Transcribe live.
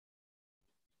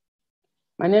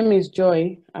My name is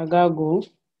Joy Agagwu,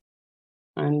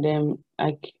 and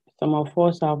like some of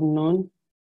us have known,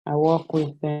 I work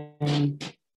with the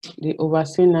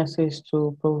overseeing nurses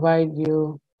to provide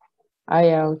you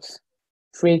IELTS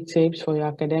free tips for your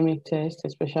academic test,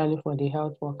 especially for the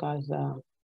health workers that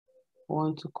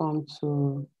want to come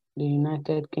to the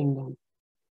United Kingdom.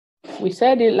 We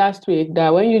said it last week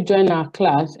that when you join our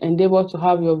class, endeavor to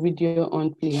have your video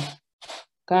on, please.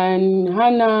 Can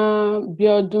Hannah,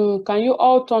 Biodun, can you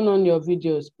all turn on your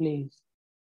videos, please?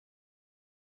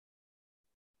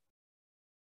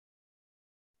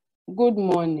 Good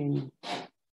morning.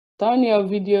 Turn your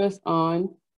videos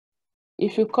on.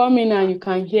 If you come in and you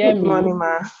can hear me, morning,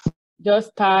 ma.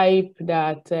 Just type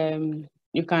that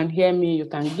you can hear me. You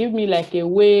can give me like a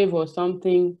wave or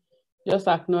something. Just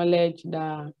acknowledge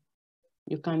that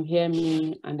you can hear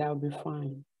me and I'll be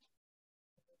fine.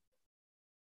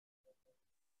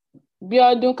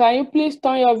 Biodun, can you please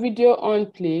turn your video on,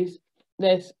 please?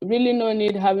 There's really no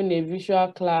need having a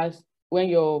visual class when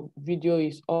your video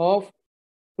is off.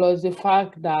 Plus the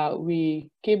fact that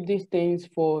we keep these things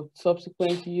for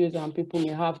subsequent use and people may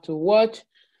have to watch.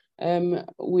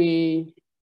 We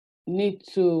need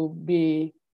to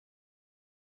be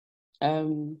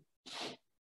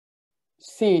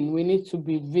seen. We need to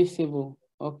be visible,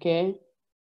 okay?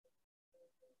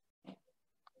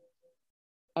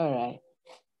 All right.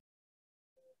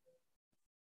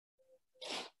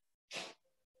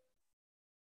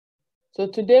 So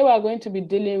today we are going to be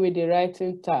dealing with the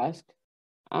writing task,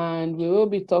 and we will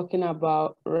be talking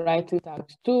about writing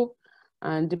task 2.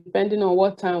 And depending on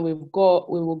what time we've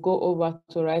got, we will go over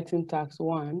to writing task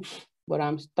 1, but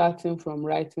I'm starting from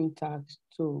writing task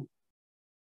 2.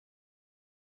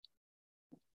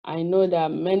 I know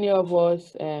that many of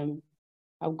us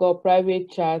have got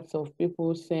private chats of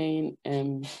people saying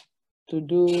to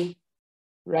do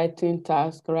writing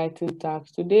task.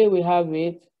 Today we have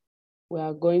it. We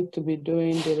are going to be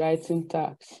doing the writing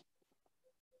task.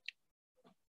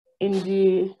 In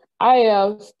the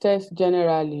IELTS test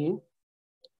generally,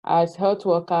 as health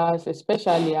workers,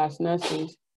 especially as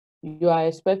nurses, you are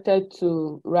expected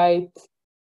to write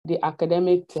the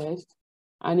academic test.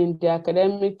 And in the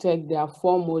academic test, there are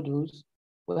 4 modules.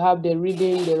 We have the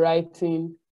reading, the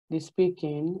writing, the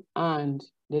speaking, and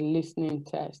the listening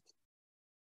test.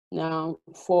 Now,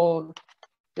 for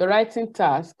the writing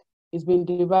task, it's been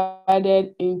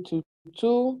divided into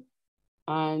 2,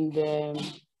 and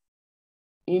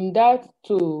in that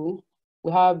 2,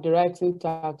 we have the writing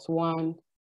task 1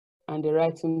 and the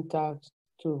writing task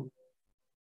 2.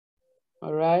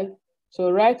 All right.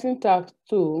 So writing task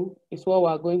 2 is what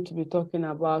we're going to be talking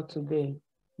about today.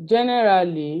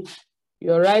 Generally,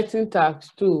 your writing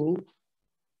task 2,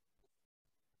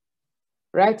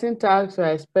 writing tasks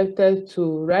are expected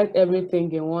to write everything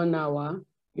in 1 hour.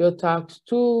 Your task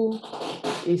 2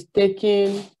 is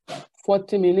taking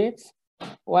 40 minutes,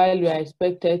 while you are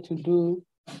expected to do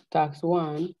task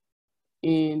 1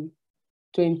 in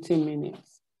 20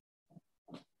 minutes.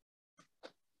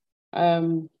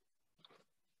 On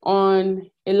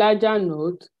a larger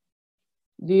note,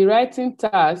 the writing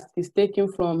task is taken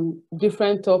from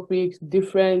different topics,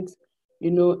 different,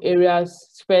 areas,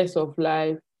 spheres of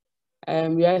life.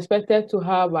 We are expected to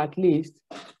have at least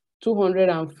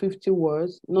 250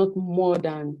 words, not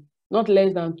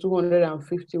less than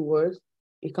 250 words.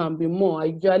 It can be more. I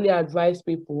usually advise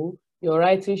people your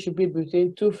writing should be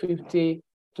between 250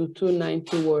 to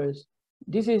 290 words.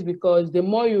 This is because the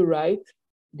more you write,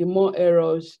 the more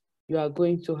errors you are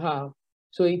going to have.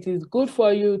 So it is good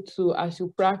for you to, as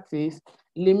you practice,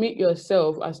 limit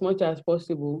yourself as much as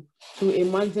possible to a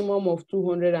maximum of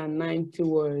 290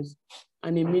 words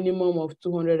and a minimum of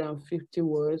 250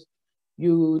 words.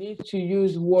 You need to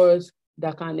use words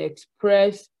that can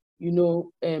express,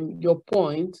 your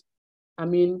point. I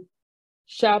mean,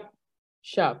 sharp,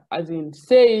 as in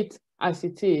say it as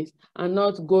it is, and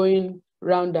not going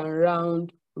round and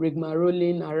round,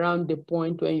 rigmaroling around the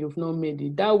point when you've not made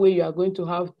it. That way you are going to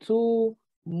have too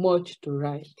much to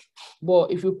write.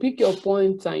 But if you pick your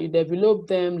points and you develop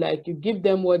them, like you give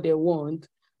them what they want,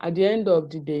 at the end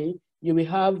of the day, you will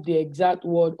have the exact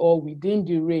word or within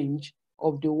the range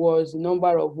of the words, the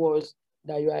number of words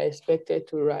that you are expected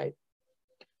to write.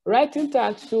 Writing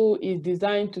task 2 is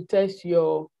designed to test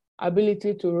your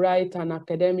ability to write an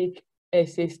academic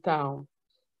essay style.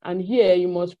 And here you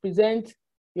must present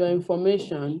your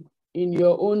information in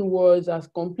your own words as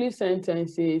complete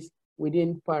sentences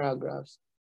within paragraphs.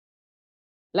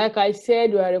 Like I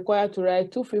said, you are required to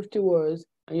write 250 words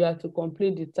and you have to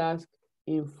complete the task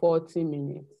in 40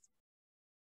 minutes.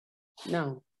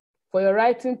 Now, for your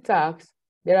writing task,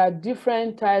 there are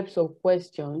different types of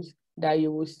questions that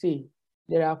you will see.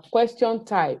 there are question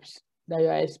types that you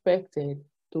are expected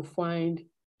to find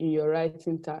in your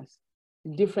writing task.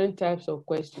 Different types of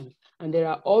questions. And there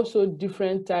are also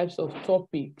different types of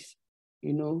topics.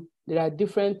 You know, there are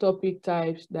different topic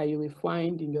types that you will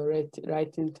find in your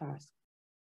writing task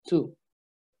too.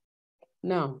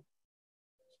 Now,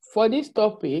 for these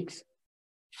topics,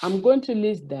 I'm going to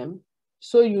list them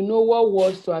so you know what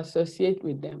words to associate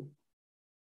with them.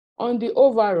 On the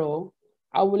overall,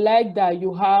 I would like that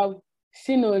you have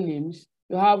synonyms,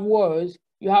 you have words,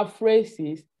 you have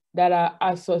phrases that are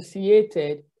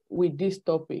associated with these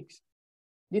topics.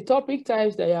 The topic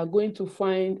types that you are going to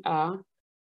find are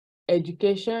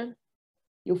education.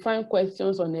 You find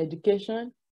questions on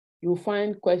education. You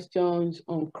find questions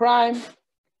on crime.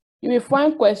 You will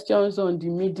find questions on the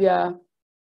media.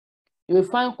 You will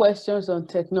find questions on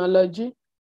technology.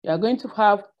 You are going to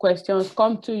have questions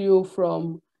come to you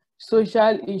from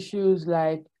social issues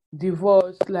like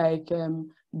divorce, like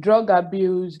drug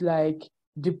abuse, like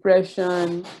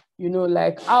depression, you know,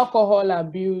 like alcohol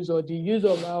abuse or the use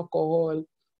of alcohol.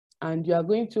 And you are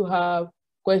going to have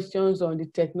questions on the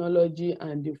technology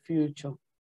and the future,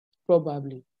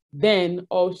 probably. Then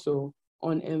also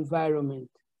on environment.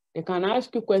 They can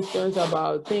ask you questions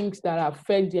about things that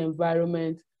affect the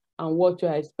environment and what you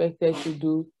are expected to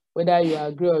do, whether you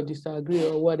agree or disagree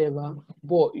or whatever,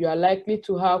 but you are likely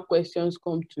to have questions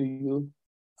come to you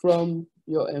from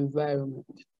your environment.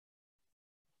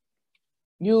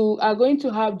 You are going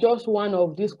to have just one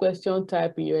of these question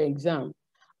type in your exam.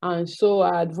 And so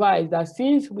I advise that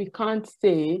since we can't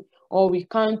say or we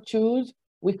can't choose,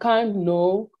 we can't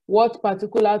know what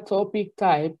particular topic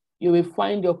type you will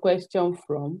find your question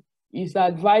from, it's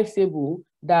advisable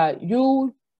that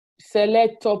you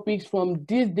select topics from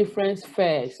these different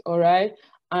spheres, all right?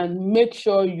 And make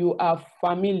sure you are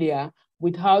familiar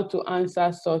with how to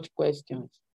answer such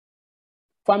questions.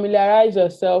 Familiarize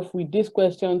yourself with these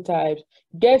question types,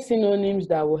 get synonyms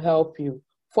that will help you.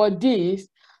 For these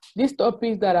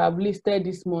topics that I've listed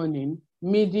this morning,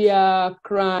 media,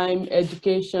 crime,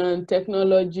 education,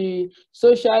 technology,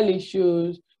 social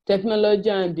issues, technology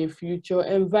and the future,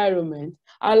 environment,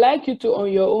 I'd like you to,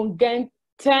 on your own, get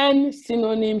 10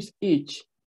 synonyms each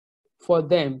for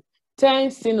them.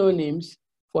 10 synonyms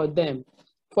for them.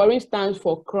 For instance,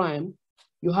 for crime,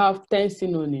 you have 10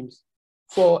 synonyms.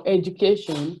 For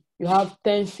education, you have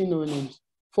 10 synonyms.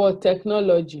 For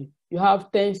technology, you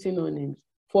have 10 synonyms.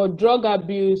 For drug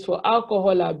abuse, for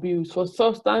alcohol abuse, for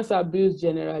substance abuse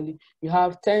generally, you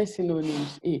have 10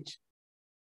 synonyms each.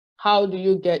 How do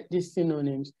you get these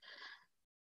synonyms?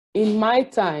 In my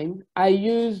time, I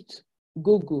used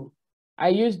Google. I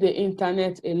used the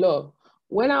internet a lot.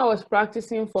 When I was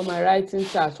practicing for my writing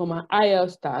task, for my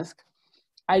IELTS task,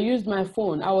 I used my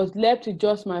phone. I was left with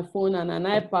just my phone and an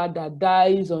iPad that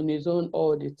dies on its own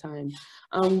all the time.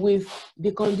 And with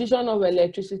the condition of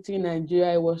electricity in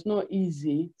Nigeria, it was not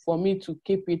easy for me to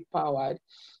keep it powered.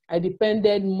 I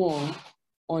depended more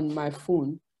on my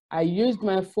phone. I used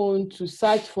my phone to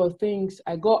search for things.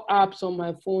 I got apps on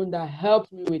my phone that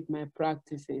helped me with my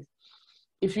practices.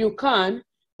 If you can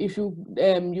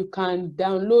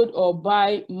download or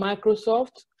buy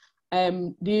Microsoft.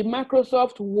 The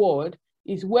Microsoft Word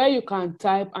is where you can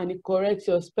type and it corrects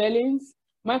your spellings.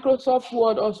 Microsoft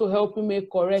Word also helps you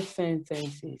make correct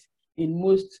sentences in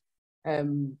most,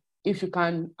 if you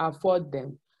can afford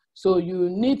them. So you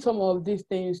need some of these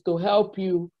things to help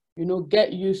you,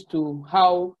 get used to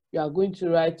how you are going to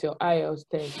write your IELTS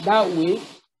test. That way,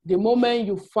 the moment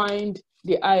you find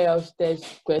the IELTS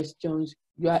test questions,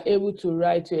 you are able to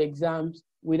write your exams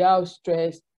without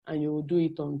stress and you will do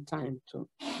it on time too.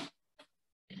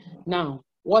 Now,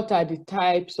 what are the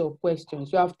types of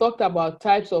questions? You have talked about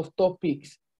types of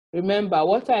topics. Remember,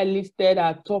 what I listed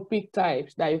are topic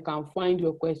types that you can find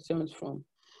your questions from.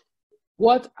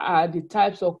 What are the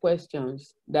types of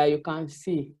questions that you can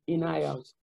see in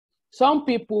IELTS? Some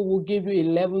people will give you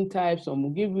 11 types, some will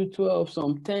give you 12,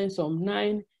 some 10, some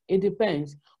 9, it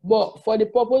depends. But for the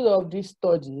purpose of this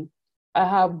study, I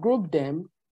have grouped them,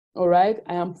 all right?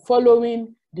 I am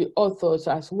following the authors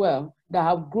as well that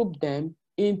have grouped them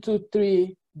into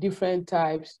 3 different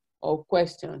types of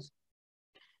questions.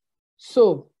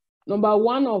 So, number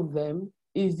 1 of them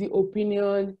is the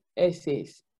opinion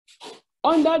essays.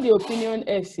 Under the opinion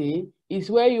essay is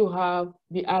where you have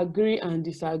the agree and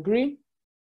disagree.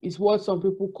 Is what some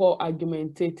people call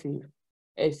argumentative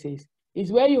essays. It's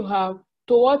where you have,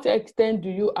 to what extent do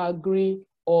you agree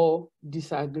or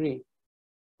disagree?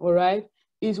 All right?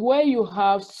 It's where you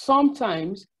have,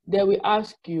 sometimes they will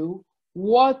ask you,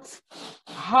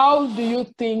 how do you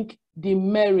think the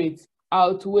merit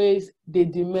outweighs the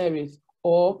demerit?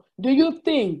 Or do you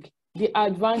think the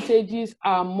advantages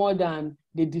are more than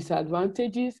the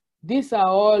disadvantages. These are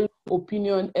all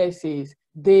opinion essays.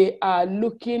 They are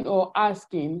looking or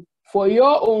asking for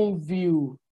your own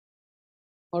view.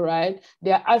 All right,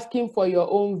 they are asking for your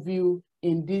own view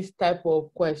in this type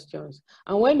of questions.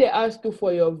 And when they ask you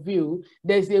for your view,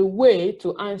 there's a way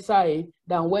to answer it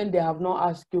than when they have not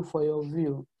asked you for your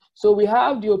view. So we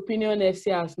have the opinion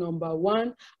essay as number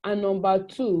 1, and number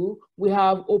 2, we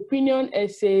have opinion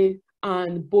essay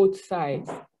and both sides.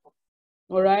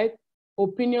 All right,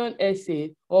 opinion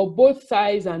essay, or both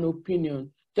sides and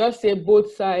opinion. Just say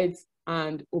both sides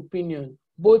and opinion.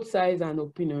 Both sides and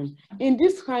opinion. In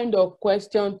this kind of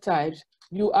question types,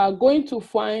 you are going to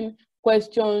find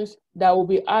questions that will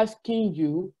be asking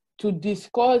you to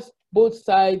discuss both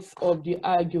sides of the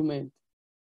argument.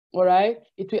 All right,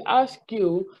 it will ask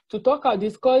you to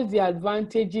discuss the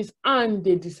advantages and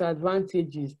the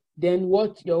disadvantages, then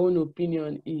what your own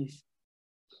opinion is.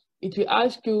 It will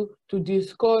ask you to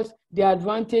discuss the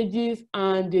advantages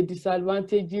and the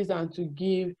disadvantages and to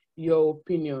give your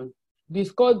opinion.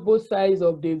 Discuss both sides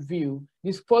of the view,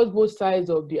 discuss both sides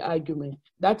of the argument.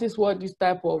 That is what this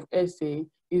type of essay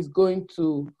is going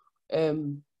to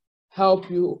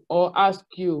help you or ask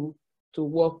you to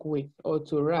work with or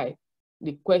to write,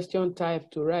 the question type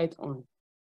to write on.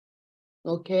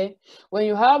 Okay, when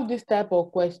you have this type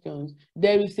of questions,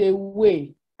 there is a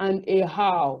way and a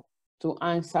how to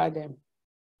answer them.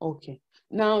 Okay,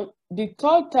 now the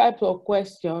third type of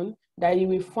question that you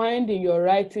will find in your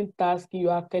writing task, in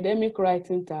your academic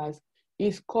writing task,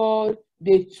 is called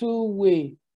the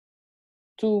two-way,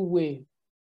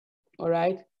 all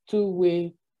right,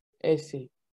 two-way essay,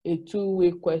 a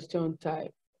two-way question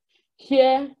type.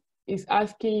 Here is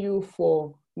asking you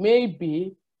for,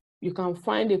 maybe you can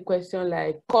find a question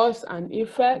like cause and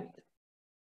effect.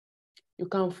 You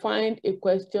can find a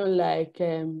question like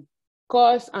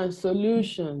cause and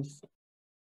solutions.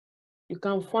 You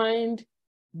can find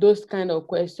those kind of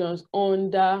questions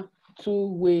under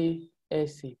two-way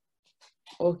essay.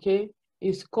 Okay,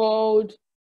 it's called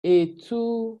a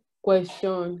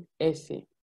two-question essay.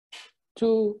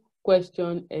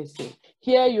 Two-question essay.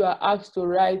 Here you are asked to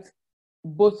write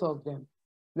both of them.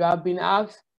 You have been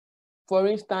asked, for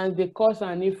instance, the cause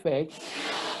and effect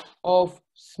of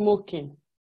smoking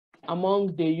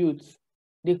among the youth.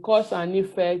 The cause and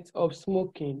effect of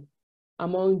smoking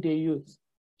among the youth.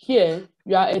 Here,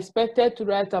 you are expected to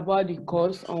write about the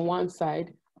cause on one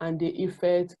side and the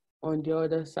effect on the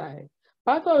other side.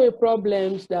 Part of the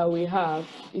problems that we have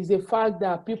is the fact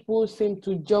that people seem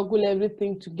to juggle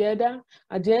everything together.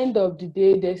 At the end of the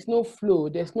day, there's no flow,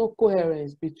 there's no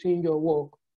coherence between your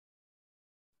work.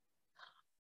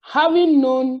 Having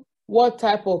known what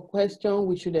type of question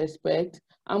we should expect,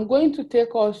 I'm going to take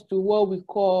us to what we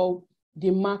call the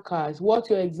markers,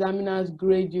 what your examiners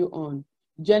grade you on.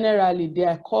 Generally, they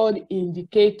are called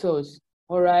indicators,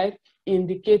 all right?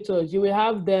 Indicators, you will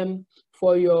have them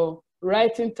for your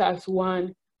writing task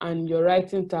 1 and your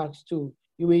writing task 2.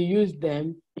 You will use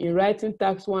them in writing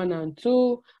task 1 and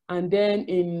 2, and then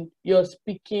in your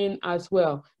speaking as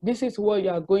well. This is what you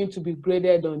are going to be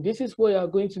graded on. This is what you are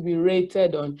going to be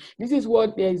rated on. This is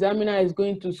what the examiner is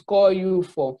going to score you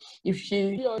for. If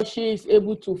he or she is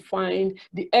able to find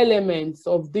the elements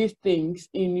of these things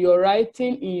in your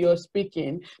writing, in your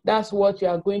speaking, that's what you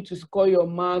are going to score your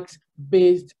marks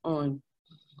based on.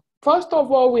 First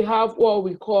of all, we have what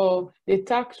we call the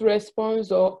task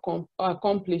response or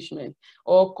accomplishment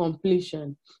or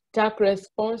completion. Task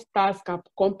response, task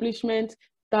accomplishment,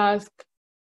 task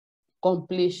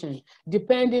completion.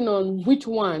 Depending on which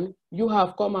one you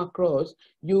have come across,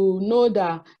 you know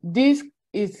that this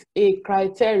is a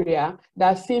criteria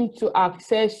that seems to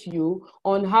assess you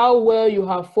on how well you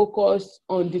have focused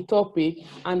on the topic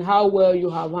and how well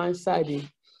you have answered it.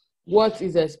 What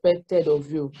is expected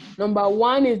of you? Number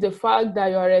 1 is the fact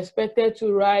that you are expected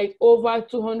to write over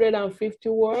 250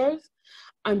 words,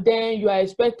 and then you are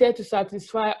expected to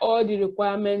satisfy all the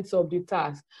requirements of the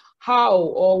task. How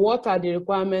or what are the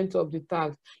requirements of the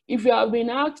task? If you have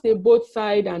been asked a both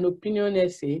side and opinion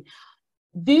essay,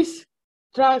 this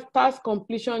task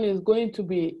completion is going to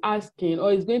be asking,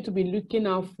 or is going to be looking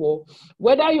out for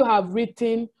whether you have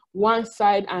written one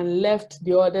side and left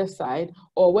the other side,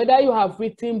 or whether you have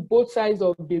written both sides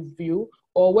of the view,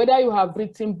 or whether you have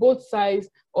written both sides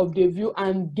of the view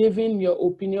and given your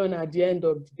opinion at the end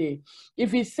of the day.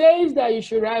 If it says that you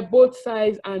should write both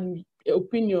sides and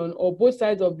opinion, or both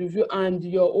sides of the view and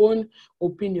your own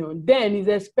opinion, then it's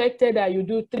expected that you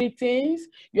do 3 things.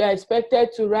 You are expected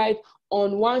to write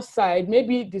on one side,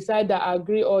 maybe the side that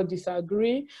agree or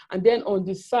disagree, and then on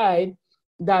the side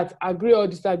that agree or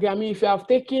disagree. I mean, if you have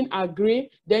taken agree,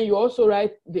 then you also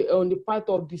write on the part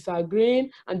of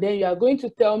disagreeing, and then you are going to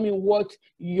tell me what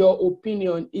your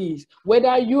opinion is,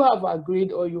 whether you have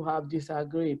agreed or you have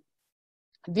disagreed.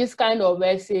 This kind of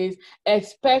essays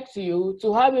expect you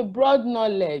to have a broad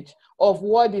knowledge of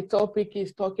what the topic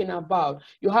is talking about.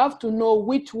 You have to know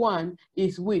which one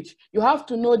is which. You have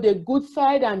to know the good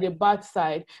side and the bad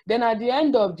side. Then at the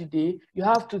end of the day, you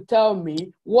have to tell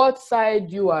me what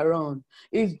side you are on.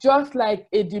 It's just like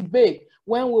a debate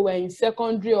when we were in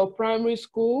secondary or primary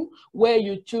school, where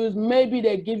you choose, maybe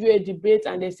they give you a debate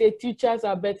and they say teachers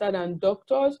are better than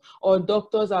doctors or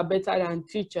doctors are better than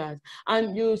teachers.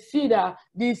 And you see that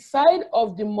the side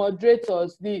of the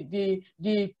moderators, the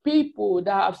people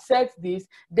that have said this,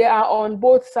 they are on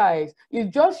both sides.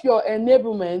 It's just your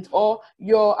enablement or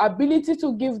your ability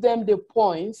to give them the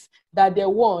points that they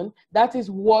want. That is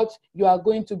what you are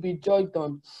going to be judged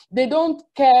on. They don't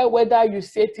care whether you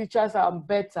say teachers are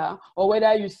better or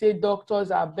whether you say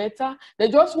doctors are better. They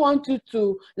just want you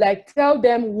to like tell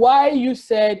them why you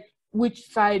said which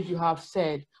side you have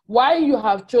said, why you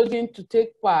have chosen to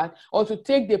take part or to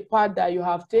take the part that you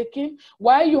have taken,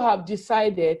 why you have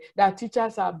decided that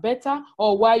teachers are better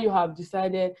or why you have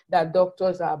decided that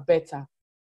doctors are better.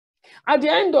 At the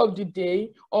end of the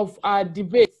day of our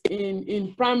debates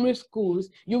in primary schools,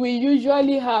 you will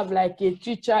usually have like a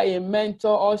teacher, a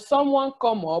mentor, or someone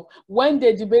come up when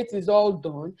the debate is all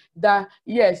done that,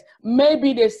 yes,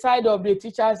 maybe the side of the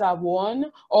teachers have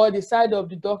won or the side of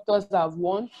the doctors have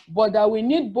won, but that we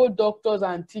need both doctors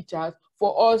and teachers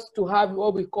for us to have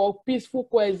what we call peaceful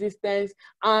coexistence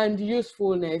and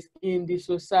usefulness in the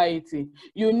society.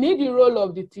 You need the role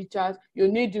of the teachers, you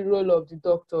need the role of the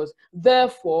doctors.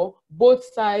 Therefore, both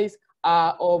sides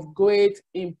are of great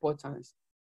importance.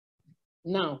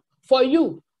 Now, for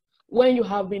you, when you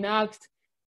have been asked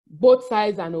both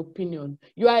sides an opinion,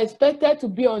 you are expected to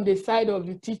be on the side of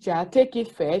the teacher, take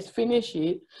it first, finish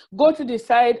it, go to the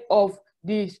side of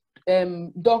the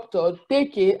doctor,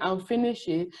 take it and finish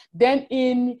it. Then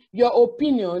in your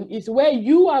opinion is where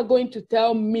you are going to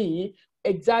tell me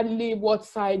exactly what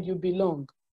side you belong.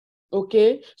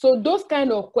 Okay, so those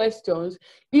kind of questions,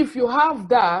 if you have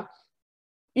that,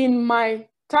 in my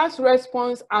task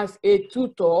response as a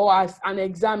tutor or as an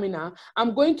examiner,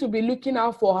 I'm going to be looking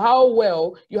out for how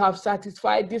well you have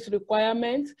satisfied this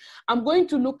requirement. I'm going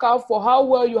to look out for how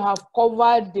well you have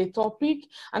covered the topic.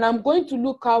 And I'm going to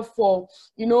look out for,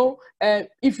 you know,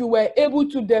 if you were able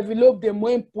to develop the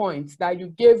main points that you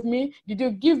gave me. Did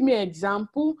you give me an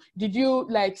example? Did you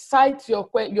like cite your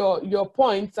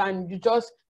points and you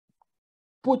just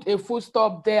put a full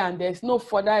stop there and there's no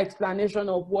further explanation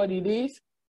of what it is?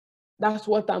 That's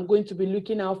what I'm going to be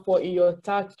looking out for in your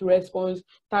task response,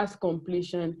 task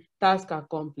completion, task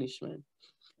accomplishment.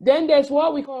 Then there's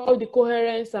what we call the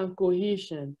coherence and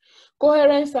cohesion.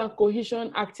 Coherence and cohesion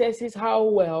assesses how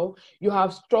well you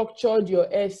have structured your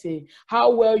essay,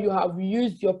 how well you have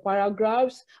used your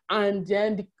paragraphs, and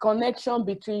then the connection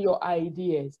between your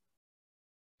ideas.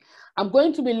 I'm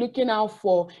going to be looking out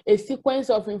for a sequence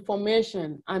of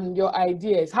information and your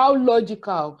ideas, how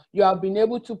logical you have been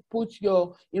able to put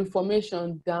your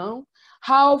information down,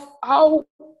 how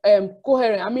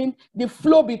coherent, I mean, the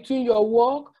flow between your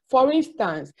work. For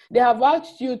instance, they have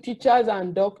asked you, teachers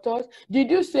and doctors,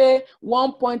 did you say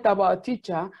one point about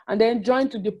teacher and then join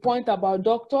to the point about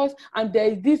doctors, and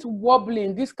there is this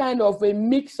wobbling, this kind of a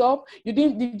mix-up? Did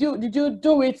you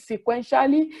do it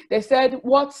sequentially? They said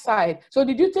what side? So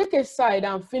did you take a side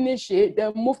and finish it,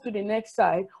 then move to the next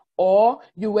side, or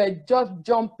you were just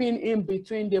jumping in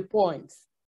between the points?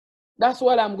 That's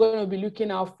what I'm going to be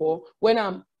looking out for when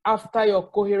I'm after your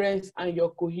coherence and your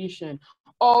cohesion.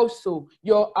 Also,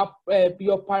 your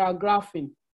paragraphing.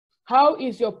 How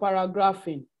is your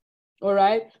paragraphing? All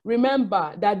right.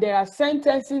 Remember that there are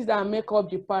sentences that make up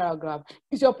the paragraph.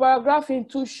 Is your paragraphing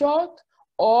too short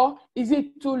or is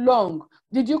it too long?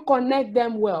 Did you connect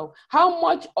them well? How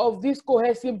much of these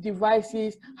cohesive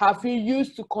devices have you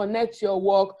used to connect your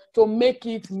work to make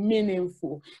it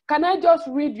meaningful? Can I just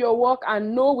read your work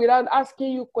and know without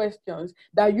asking you questions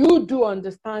that you do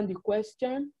understand the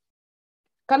question?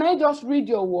 Can I just read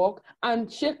your work and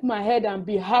shake my head and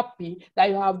be happy that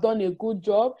you have done a good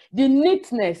job? The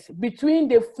neatness between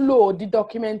the flow, the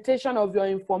documentation of your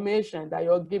information that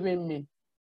you're giving me,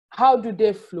 how do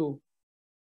they flow?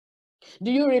 Do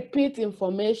you repeat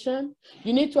information?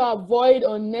 You need to avoid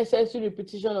unnecessary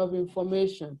repetition of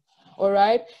information. All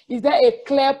right. Is there a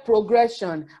clear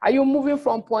progression? Are you moving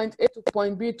from point A to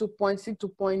point B to point C to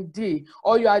point D?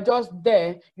 Or you are just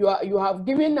there, you have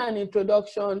given an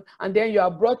introduction and then you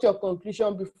have brought your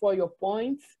conclusion before your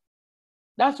points?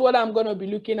 That's what I'm going to be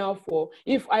looking out for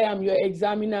if I am your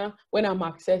examiner when I'm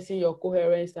assessing your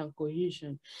coherence and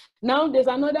cohesion. Now, there's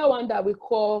another one that we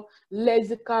call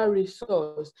lexical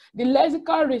resource. The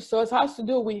lexical resource has to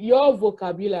do with your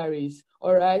vocabularies,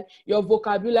 all right? Your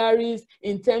vocabularies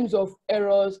in terms of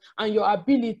errors and your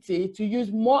ability to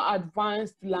use more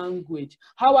advanced language.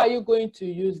 How are you going to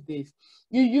use this?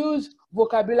 You use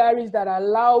vocabularies that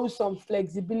allow some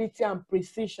flexibility and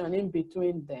precision in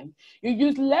between them. You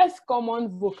use less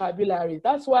common vocabulary.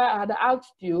 That's why I had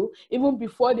asked you, even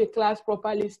before the class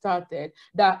properly started,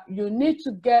 that you need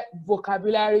to get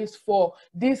vocabularies for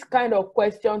this kind of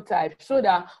question type, so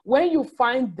that when you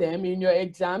find them in your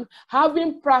exam,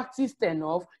 having practiced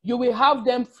enough, you will have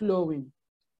them flowing.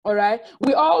 All right.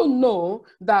 We all know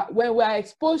that when we are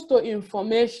exposed to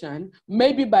information,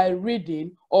 maybe by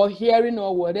reading or hearing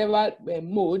or whatever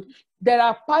mode, there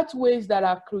are pathways that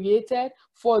are created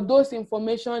for those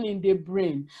information in the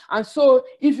brain. And so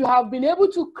if you have been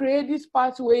able to create these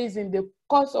pathways in the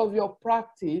course of your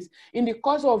practice, in the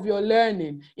course of your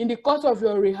learning, in the course of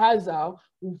your rehearsal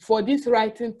for this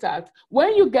writing task,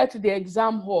 when you get to the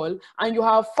exam hall and you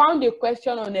have found a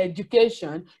question on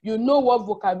education, you know what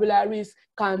vocabularies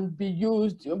can be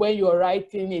used when you're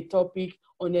writing a topic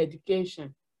on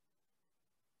education.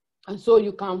 And so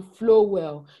you can flow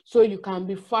well, so you can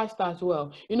be fast as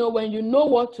well. You know, when you know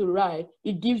what to write,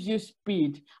 it gives you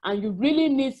speed. And you really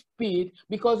need speed,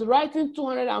 because writing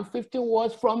 250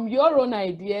 words from your own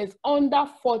ideas under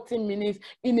 40 minutes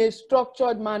in a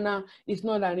structured manner is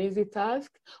not an easy task.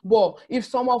 But if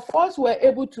some of us were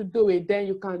able to do it, then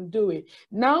you can do it.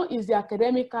 Now is the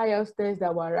academic IELTS test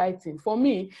that we're writing. For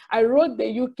me, I wrote the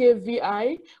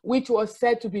UKVI, which was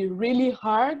said to be really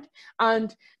hard,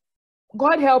 and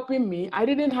God helping me, I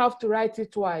didn't have to write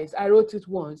it twice. I wrote it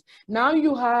once. Now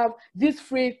you have these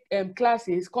free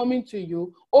classes coming to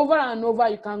you over and over.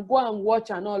 You can go and watch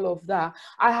and all of that.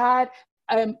 I had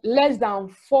less than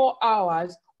 4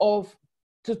 hours of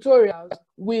tutorials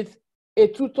with a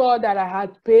tutor that I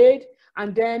had paid,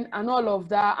 and all of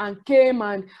that, and came,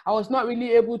 and I was not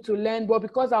really able to learn, but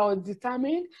because I was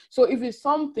determined. So if it's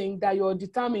something that you're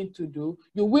determined to do,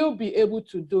 you will be able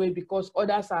to do it because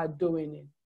others are doing it.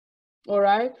 All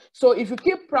right. So if you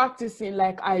keep practicing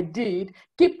like I did,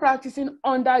 keep practicing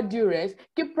under duress,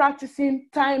 keep practicing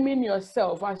timing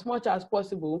yourself as much as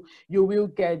possible, you will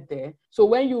get there. So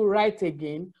when you write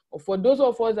again, or for those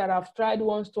of us that have tried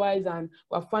once, twice, and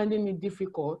were finding it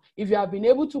difficult, if you have been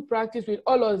able to practice with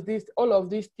all of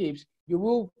these tips, you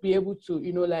will be able to,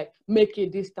 like make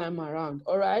it this time around.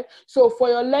 All right. So for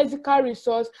your lexical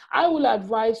resource, I will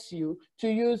advise you to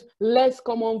use less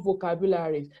common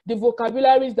vocabularies, the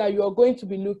vocabularies that you are going to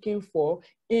be looking for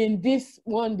in this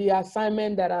one, the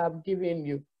assignment that I have given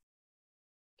you.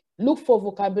 Look for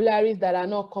vocabularies that are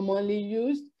not commonly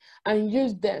used and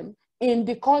use them in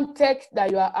the context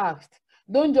that you are asked.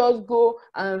 Don't just go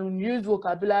and use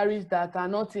vocabularies that are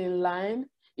not in line.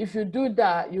 If you do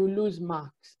that, you lose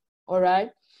marks. All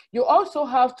right. You also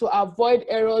have to avoid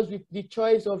errors with the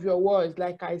choice of your words.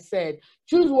 Like I said,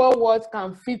 choose what words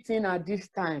can fit in at this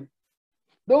time.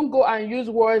 Don't go and use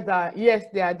words that, yes,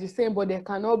 they are the same, but they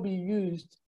cannot be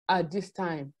used at this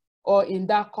time or in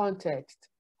that context.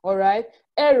 All right.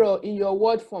 Error in your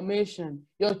word formation,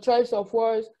 your choice of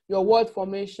words, your word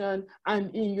formation,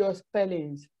 and in your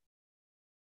spellings.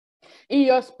 In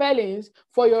your spellings,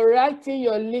 for your writing,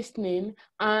 your listening,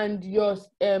 and your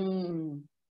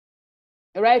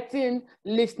writing,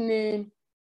 listening,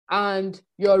 and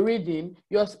your reading,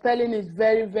 your spelling is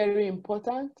very, very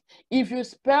important. If you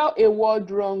spell a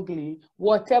word wrongly,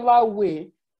 whatever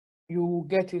way, you will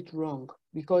get it wrong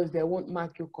because they won't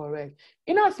mark you correct.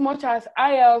 In as much as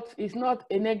IELTS is not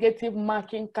a negative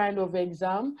marking kind of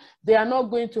exam, they are not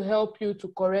going to help you to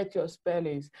correct your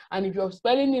spellings. And if your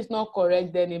spelling is not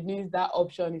correct, then it means that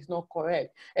option is not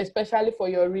correct, especially for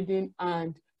your reading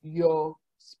and your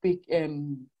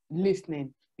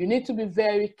listening. You need to be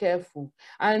very careful.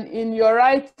 And in your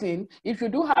writing, if you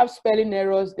do have spelling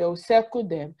errors, they'll circle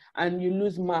them and you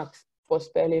lose marks for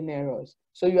spelling errors.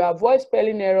 So you avoid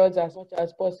spelling errors as much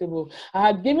as possible. I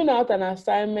had given out an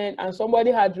assignment and somebody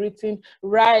had written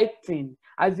writing,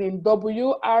 as in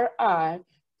W-R-I-T-T-I-N-G.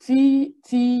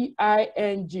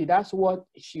 That's what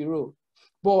she wrote.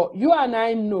 But you and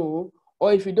I know,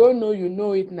 or if you don't know, you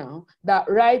know it now, that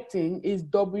writing is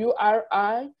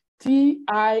W-R-I-T-I-N-G.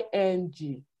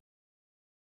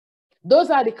 Those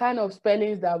are the kind of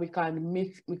spellings that we can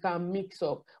mix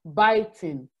up.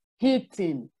 Biting,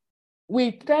 hitting.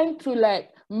 We tend to like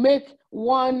make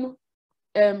one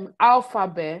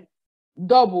alphabet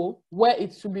double where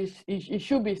it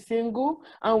should be single,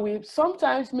 and we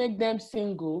sometimes make them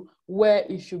single where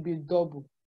it should be double.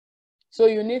 So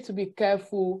you need to be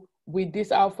careful with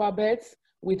these alphabets,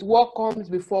 with what comes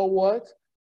before what,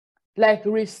 like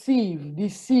receive,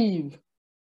 deceive.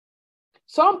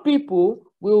 Some people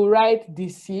will write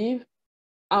deceive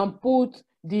and put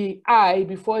the I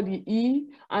before the E,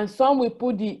 and some will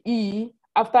put the E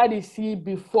after the C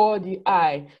before the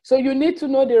I. So you need to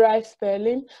know the right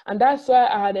spelling, and that's why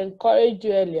I had encouraged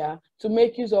you earlier to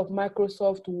make use of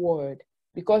Microsoft Word,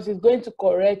 because it's going to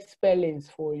correct spellings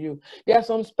for you. There are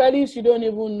some spellings you don't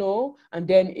even know, and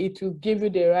then it will give you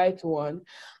the right one.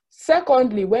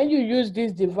 Secondly, when you use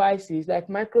these devices like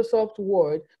Microsoft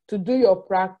Word to do your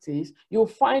practice, you'll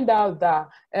find out that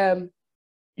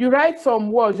you write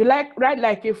some words, you write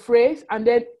like a phrase, and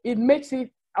then it makes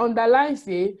it, underlines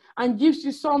it, and gives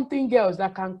you something else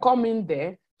that can come in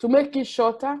there to make it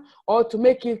shorter, or to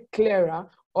make it clearer,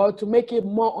 or to make it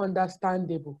more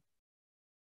understandable.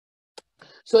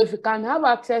 So if you can have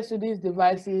access to these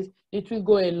devices, it will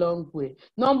go a long way.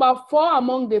 Number 4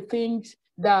 among the things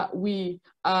that we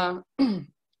are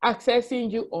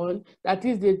accessing you on, that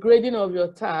is the grading of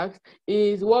your task,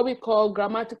 is what we call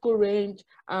grammatical range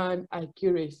and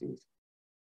accuracies.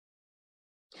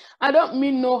 I don't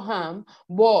mean no harm,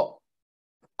 but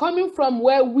coming from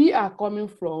where we are coming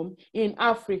from in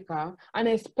Africa, and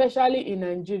especially in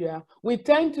Nigeria, we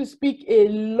tend to speak a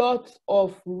lot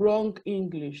of wrong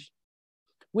English.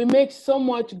 We make so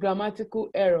much grammatical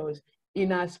errors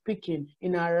in our speaking,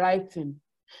 in our writing.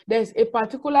 There's a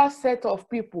particular set of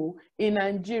people in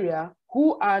Nigeria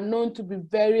who are known to be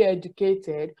very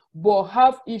educated, but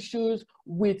have issues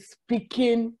with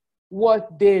speaking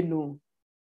what they know.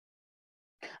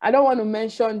 I don't want to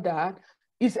mention that.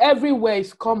 It's everywhere,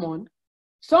 it's common.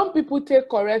 Some people take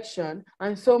correction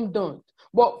and some don't.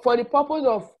 But for the purpose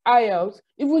of IELTS,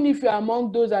 even if you're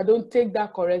among those that don't take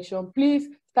that correction, please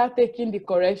start taking the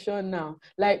correction now.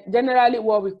 Like generally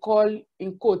what we call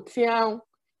in quote,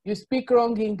 you speak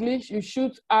wrong English, you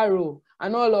shoot arrow,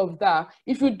 and all of that.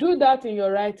 If you do that in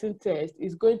your writing test,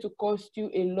 it's going to cost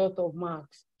you a lot of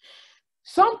marks.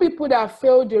 Some people that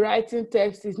fail the writing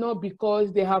test is not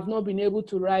because they have not been able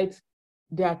to write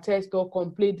their test or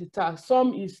complete the task.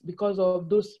 Some is because of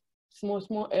those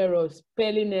small errors,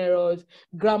 spelling errors,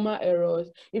 grammar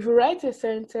errors. If you write a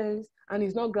sentence and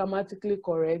it's not grammatically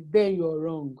correct, then you're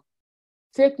wrong.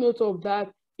 Take note of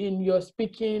that in your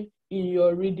speaking, in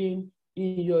your reading,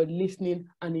 in your listening,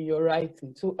 and in your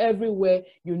writing. So everywhere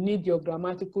you need your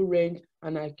grammatical range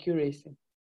and accuracy.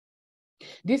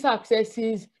 This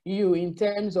assesses you in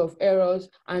terms of errors,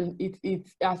 and it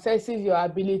assesses your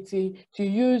ability to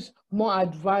use more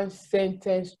advanced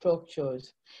sentence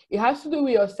structures. It has to do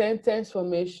with your sentence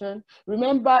formation.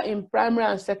 Remember in primary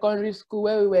and secondary school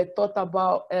where we were taught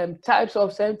about types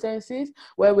of sentences,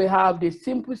 where we have the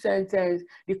simple sentence,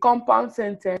 the compound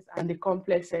sentence, and the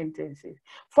complex sentences.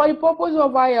 For the purpose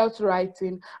of IELTS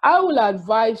writing, I will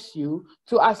advise you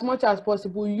to, as much as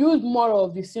possible, use more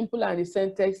of the simple and the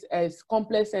sentence as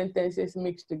complex sentences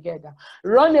mixed together.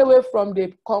 Run away from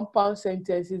the compound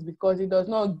sentences because it does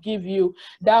not give you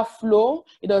that flow,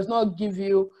 it does not give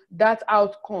you that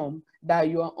outcome that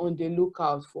you are on the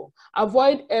lookout for.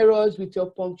 Avoid errors with your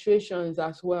punctuations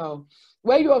as well.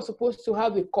 Where you are supposed to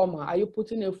have a comma, are you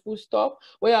putting a full stop?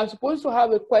 Where you are supposed to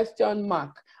have a question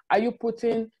mark, are you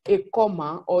putting a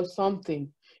comma or something?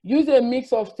 Use a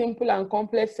mix of simple and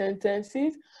complex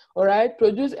sentences, all right?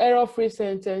 Produce error-free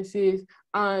sentences,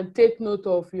 and take note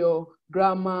of your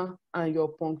grammar and your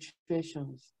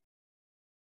punctuations.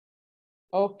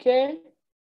 Okay?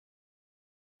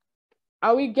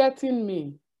 Are we getting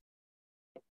me?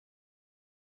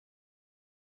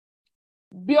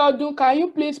 Biodun, can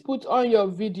you please put on your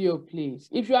video, please?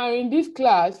 If you are in this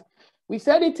class, we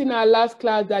said it in our last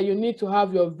class that you need to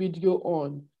have your video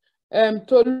on.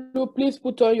 Tolu, please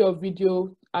put on your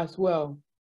video as well.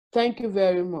 Thank you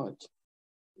very much.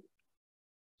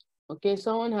 Okay,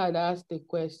 someone had asked a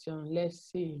question.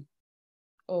 Let's see.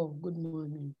 Oh, good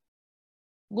morning.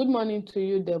 Good morning to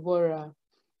you, Deborah.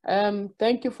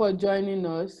 Thank you for joining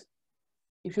us.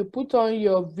 If you put on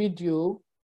your video,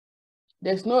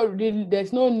 there's no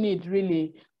need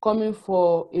really coming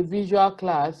for a visual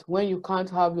class when you can't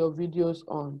have your videos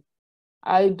on.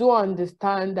 I do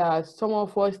understand that some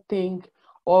of us think,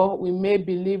 or we may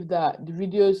believe that the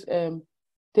videos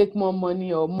take more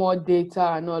money or more data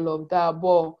and all of that,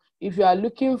 but if you are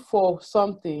looking for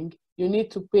something, you need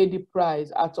to pay the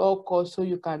price at all costs so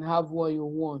you can have what you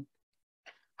want.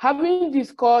 Having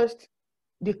discussed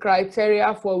the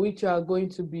criteria for which you are going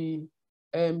to be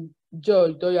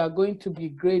judged, or you are going to be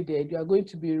graded, you are going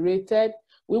to be rated,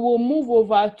 we will move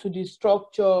over to the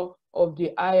structure of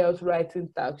the IELTS writing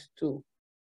task 2.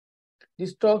 The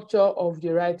structure of the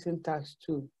writing task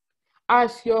 2.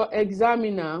 As your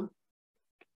examiner,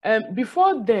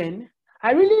 before then,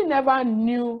 I really never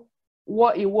knew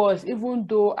what it was, even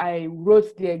though I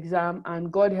wrote the exam and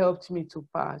God helped me to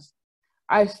pass.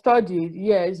 I studied,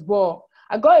 yes, but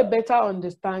I got a better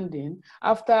understanding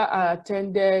after I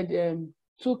attended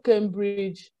 2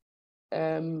 Cambridge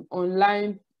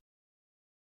online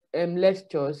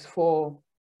lectures for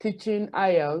teaching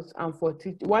IELTS, and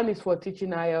one is for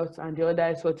teaching IELTS and the other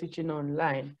is for teaching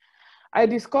online. I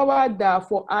discovered that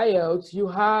for IELTS, you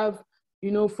have,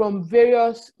 from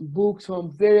various books,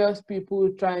 from various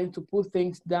people trying to put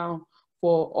things down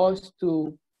for us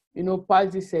to,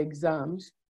 pass these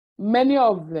exams. Many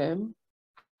of them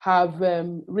have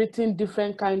written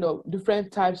different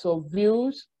types of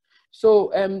views.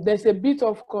 So there's a bit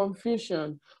of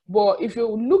confusion, but if you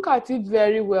look at it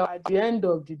very well, at the end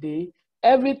of the day,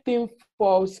 everything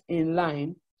falls in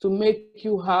line to make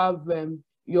you have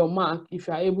your mark if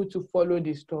you are able to follow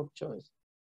the structures.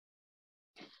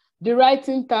 The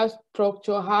writing task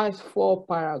structure has 4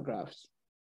 paragraphs.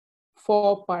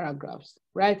 4 paragraphs.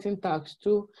 Writing task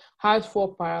 2 has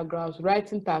 4 paragraphs.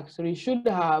 Writing task 3 should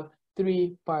have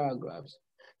 3 paragraphs.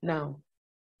 Now,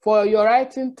 for your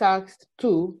writing task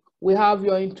 2, we have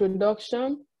your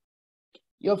introduction,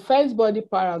 your first body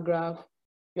paragraph,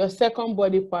 your second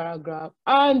body paragraph,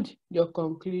 and your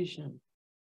conclusion.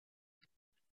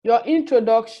 Your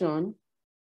introduction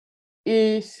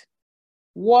is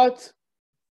what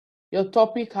your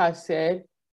topic has said.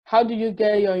 How do you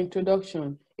get your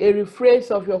introduction? A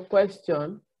rephrase of your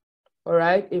question, all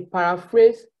right? A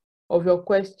paraphrase of your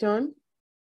question,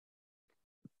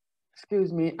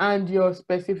 and your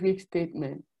specific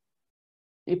statement.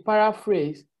 A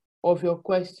paraphrase of your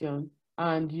question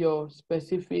and your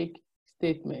specific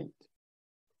statement.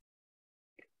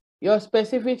 Your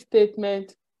specific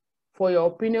statement for your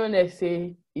opinion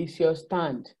essay is your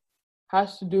stand.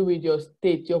 Has to do with your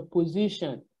state, your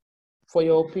position for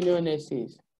your opinion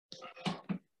essays.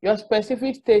 Your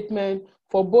specific statement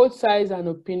for both sides and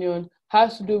opinion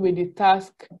has to do with the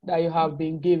task that you have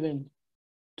been given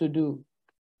to do.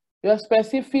 Your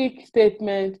specific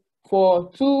statement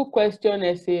for 2 question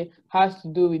essay has to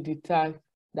do with the task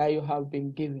that you have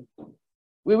been given.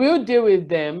 We will deal with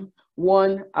them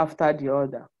one after the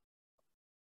other.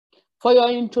 For your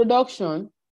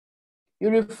introduction, you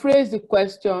rephrase the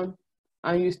question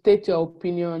and you state your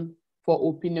opinion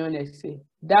for opinion essay.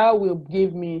 That will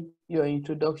give me your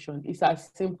introduction. It's as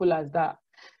simple as that.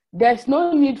 There's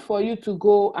no need for you to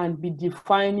go and be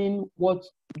defining what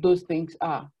those things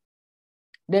are.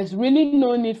 There's really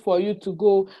no need for you to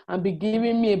go and be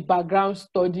giving me a background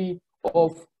study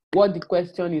of what the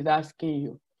question is asking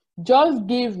you. Just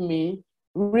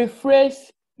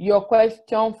rephrase your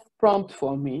question prompt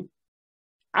for me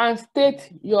and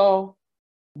state your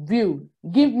view.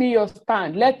 Give me your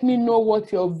stand. Let me know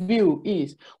what your view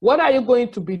is. What are you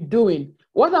going to be doing?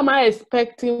 What am I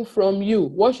expecting from you?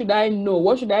 What should I know?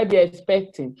 What should I be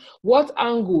expecting? What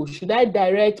angle should I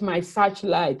direct my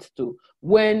searchlight to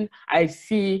when I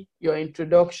see your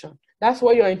introduction? That's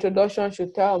what your introduction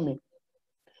should tell me.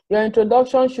 Your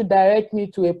introduction should direct me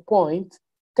to a point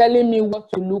telling me what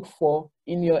to look for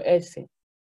in your essay.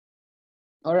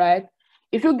 All right?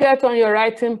 If you get on your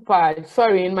writing pad,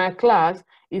 in my class,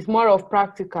 it's more of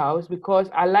practicals because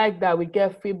I like that we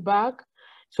get feedback.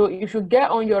 So if you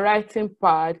get on your writing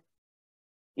pad,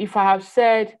 if I have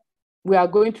said we are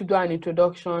going to do an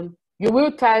introduction, you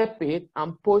will type it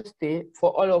and post it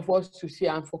for all of us to see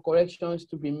and for corrections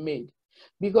to be made.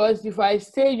 Because if I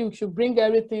say you should bring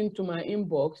everything to my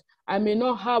inbox, I may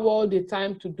not have all the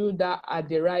time to do that at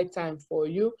the right time for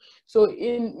you. So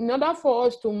in order for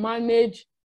us to manage,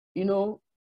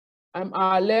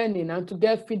 our learning and to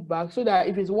get feedback so that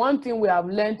if it's one thing we have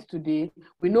learned today,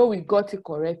 we know we got it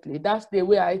correctly. That's the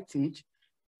way I teach.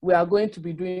 We are going to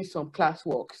be doing some class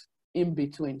works in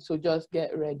between. So just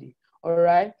get ready. All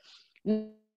right.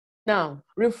 Now,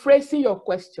 rephrasing your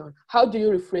question. How do you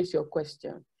rephrase your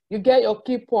question? You get your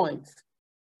key points.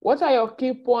 What are your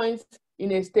key points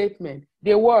in a statement?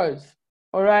 The words.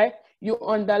 All right. You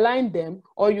underline them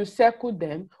or you circle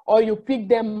them or you pick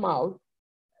them out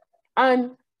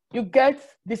and you get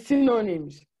the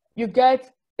synonyms. You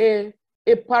get a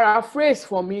paraphrase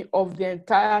for me of the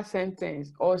entire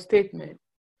sentence or statement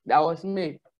that was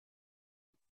made.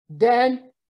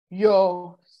 Then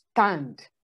your stand.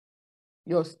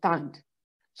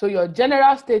 So your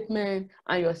general statement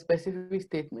and your specific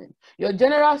statement. Your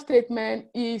general statement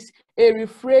is a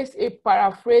rephrase, a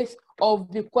paraphrase of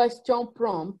the question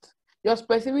prompt. Your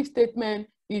specific statement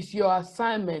is your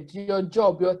assignment, your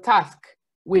job, your task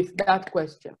with that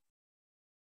question?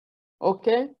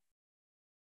 Okay?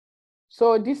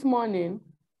 So this morning,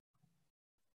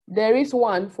 there is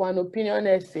one for an opinion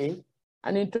essay,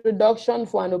 an introduction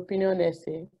for an opinion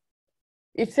essay.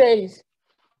 It says,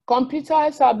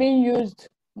 computers are being used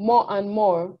more and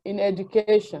more in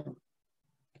education.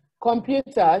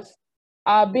 Computers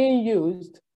are being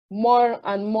used more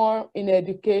and more in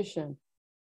education.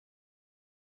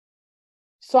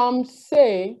 Some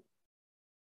say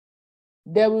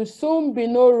there will soon be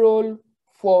no role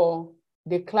for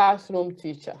the classroom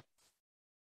teacher.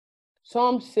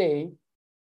 Some say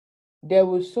there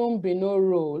will soon be no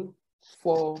role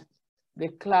for the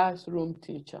classroom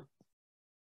teacher.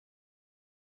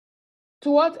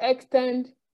 To what extent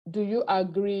do you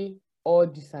agree or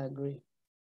disagree?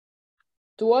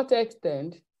 To what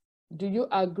extent do you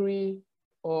agree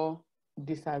or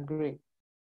disagree?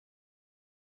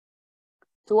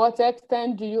 To what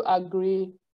extent do you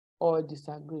agree or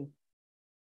disagree?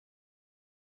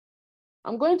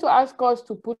 I'm going to ask us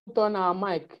to put on our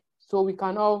mic so we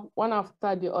can all, one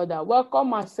after the other. Welcome,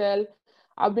 Marcel.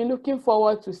 I've been looking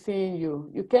forward to seeing you.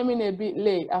 You came in a bit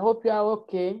late. I hope you are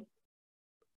okay.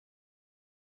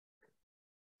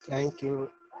 Thank you.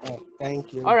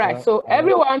 Thank you. All right, so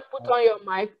everyone put on your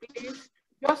mic, please.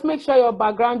 Just make sure your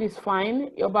background is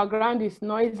fine. Your background is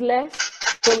noiseless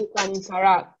so we can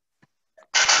interact.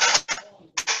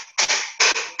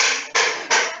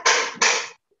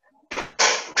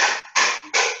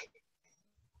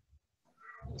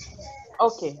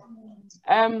 Okay.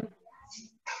 Hannah,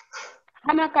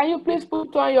 can you please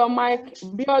put on your mic?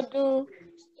 Biodu,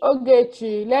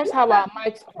 Ogechi, let's have our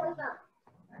mics on.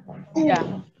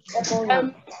 Yeah.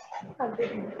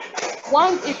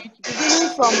 One each,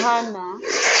 beginning from Hannah,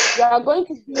 you are going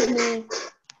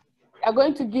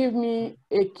to give me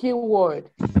a keyword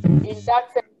in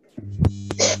that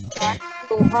sentence. Right?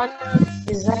 So Hannah,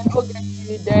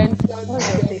 Ogechi, then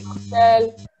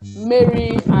Marcel, Mary,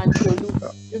 and Tolu.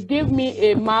 You give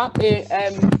me a mark,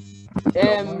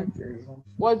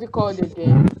 what's it called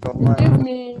again? You give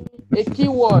me a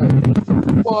keyword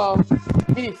for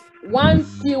this, one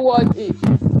keyword each.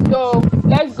 So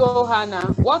let's go,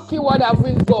 Hannah. What keyword have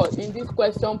we got in this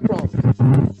question prompt?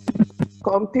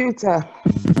 Computer.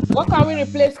 What can we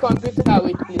replace computer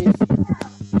with, please?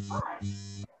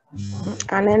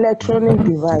 An electronic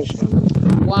device.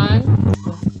 One.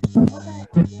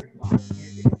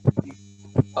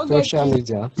 Okay. Social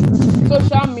media.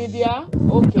 Social media,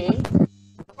 okay.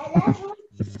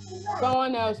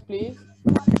 Someone else, please.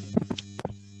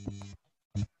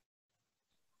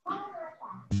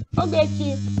 Okay,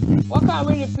 Chief. What can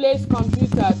we replace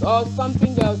computers or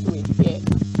something else with? Yeah.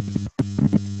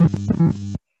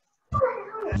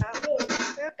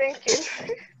 Thank you.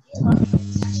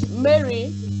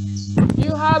 Mary, do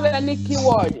you have any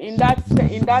keyword in that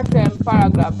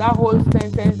paragraph, that whole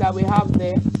sentence that we have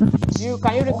there?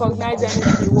 Can you recognize any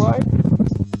keyword?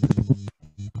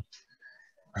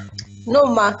 No,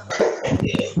 ma.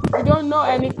 You don't know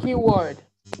any keyword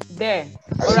there.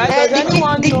 All right. Does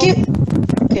anyone know?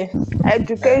 Okay.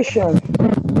 Education.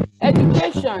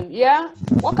 Education. Yeah.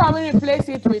 What can we replace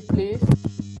it with, please?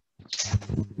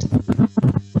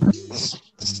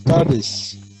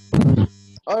 Studies.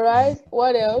 All right.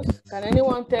 What else? Can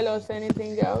anyone tell us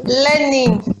anything else?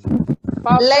 Learning.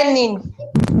 Perfect. Learning.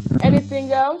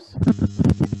 Anything else?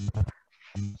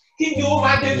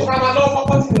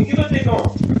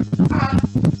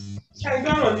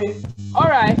 All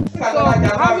right. So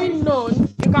having known,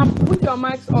 you can put your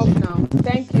mics off now.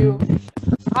 Thank you.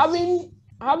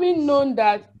 Having known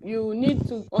that you need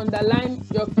to underline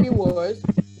your keywords,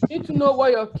 you need to know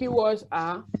what your keywords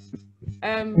are.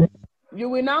 You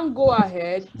will now go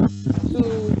ahead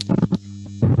to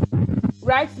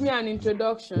write me an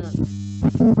introduction.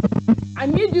 I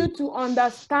need you to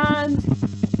understand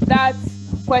that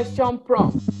question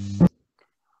prompt.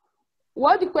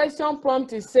 What the question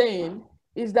prompt is saying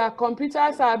is that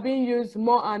computers are being used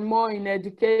more and more in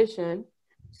education.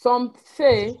 Some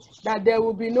say that there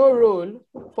will be no role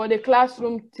for the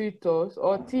classroom tutors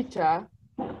or teacher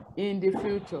in the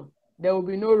future. There will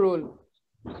be no role.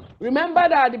 Remember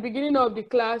that at the beginning of the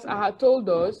class, I had told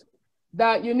us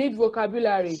that you need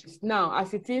vocabularies. Now,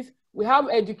 as it is, we have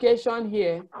education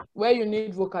here where you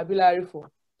need vocabulary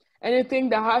for. Anything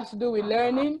that has to do with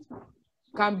learning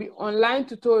can be online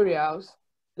tutorials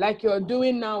like you're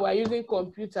doing now. We're using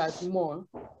computers more,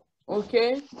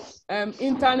 okay?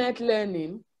 Internet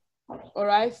learning, all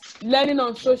right? Learning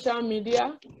on social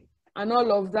media, and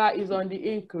all of that is on the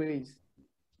increase.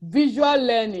 Visual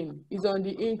learning is on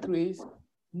the increase.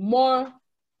 More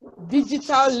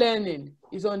digital learning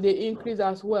is on the increase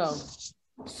as well.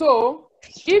 So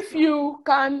if you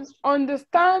can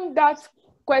understand that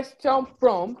question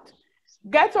prompt,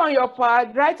 get on your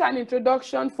pad, write an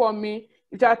introduction for me.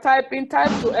 If you are typing, type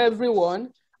to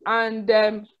everyone and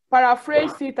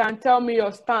paraphrase it and tell me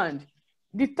your stand.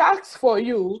 The task for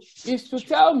you is to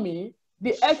tell me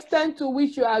the extent to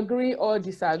which you agree or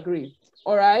disagree.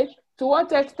 All right? To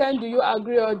what extent do you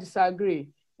agree or disagree?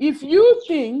 If you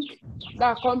think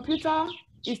that computer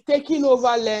is taking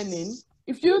over learning,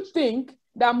 if you think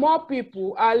that more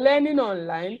people are learning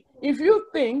online, if you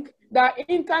think that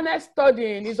internet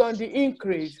studying is on the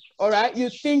increase, all right, you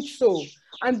think so,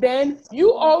 and then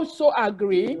you also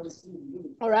agree,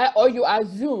 all right, or you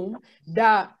assume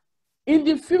that in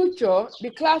the future,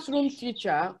 the classroom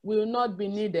teacher will not be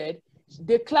needed.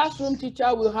 The classroom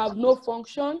teacher will have no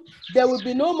function. There will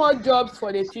be no more jobs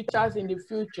for the teachers in the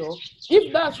future.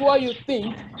 If that's what you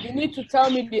think, you need to tell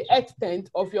me the extent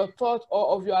of your thought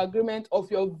or of your agreement,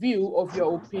 of your view, of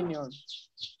your opinion.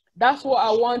 That's what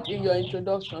I want in your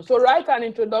introduction. So write an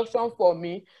introduction for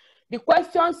me. The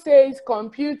question says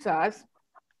computers.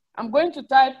 I'm going to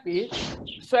type it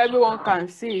so everyone can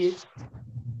see it.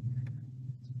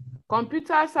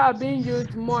 Computers are being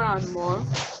used more and more.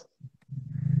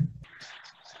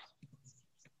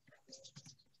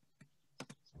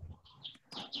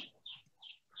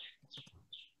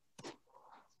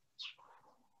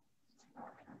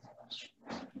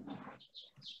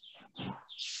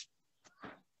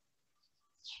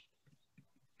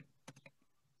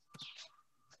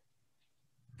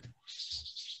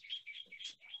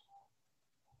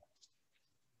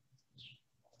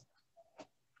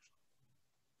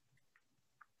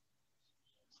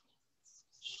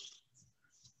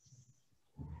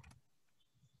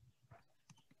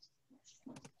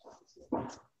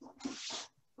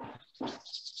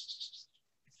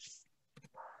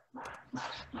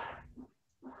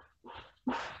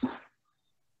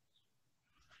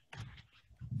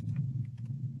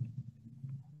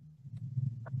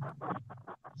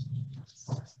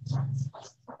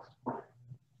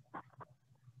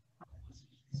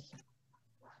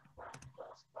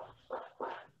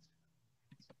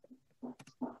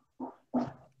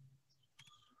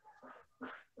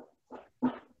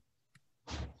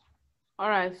 All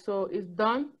right, so it's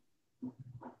done.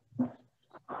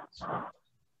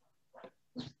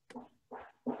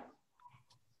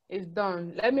 It's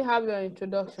done. Let me have your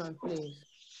introduction, please.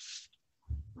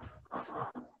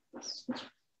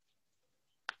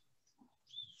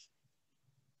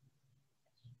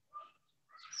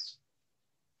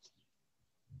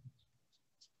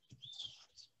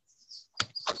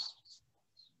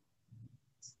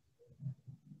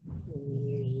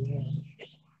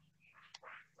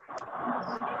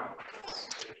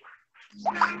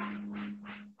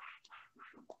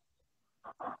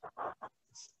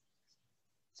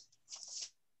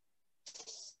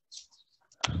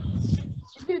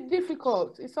 It's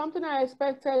difficult. It's something I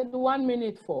expected 1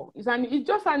 minute for. It's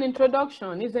just an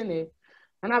introduction, isn't it?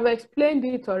 And I've explained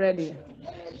it already.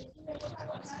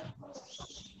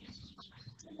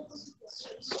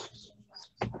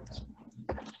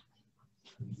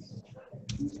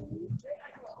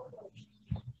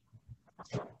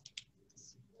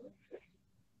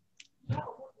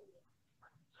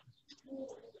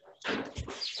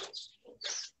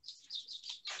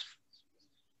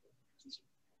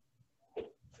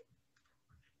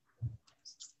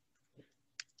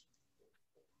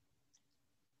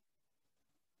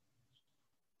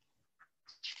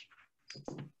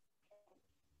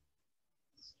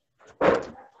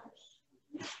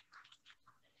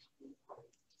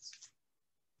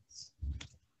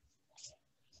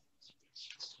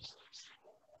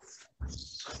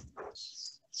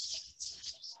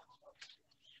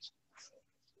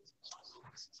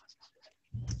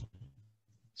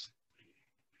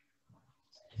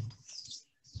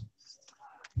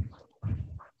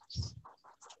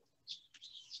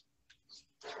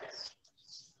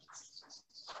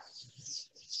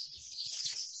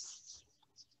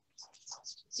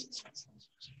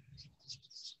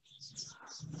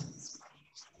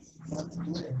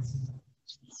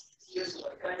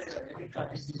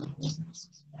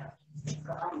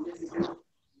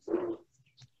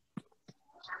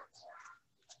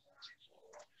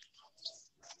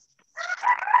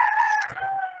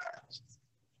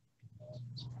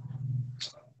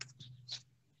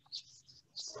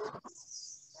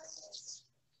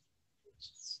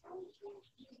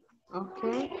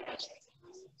 Okay.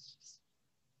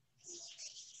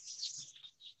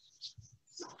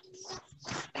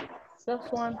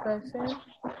 Just one person.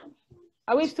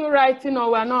 Are we still writing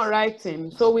or we're not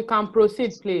writing? So we can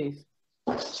proceed, please.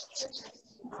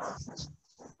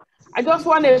 I just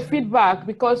want a feedback,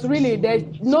 because really there's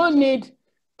no need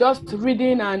just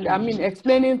reading and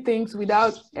explaining things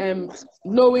without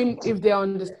knowing if they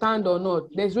understand or not.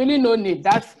 There's really no need.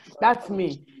 That's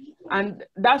me. And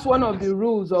that's one of the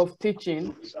rules of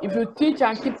teaching. If you teach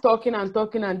and keep talking and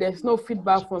talking and there's no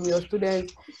feedback from your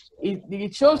students,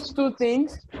 it shows two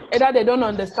things. Either they don't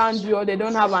understand you or they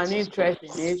don't have an interest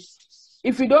in it.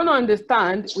 If you don't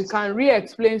understand, we can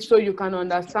re-explain so you can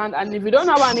understand. And if you don't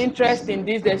have an interest in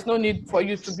this, there's no need for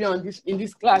you to be in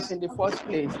this class in the first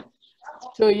place.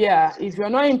 So yeah, if you're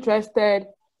not interested,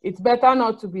 it's better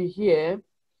not to be here.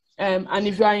 And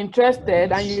if you are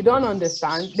interested and you don't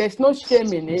understand, there's no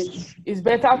shame in it. It's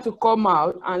better to come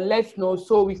out and let's know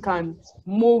so we can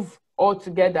move all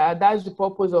together. That's the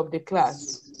purpose of the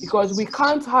class, because we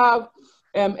can't have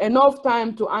enough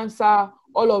time to answer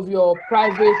all of your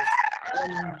private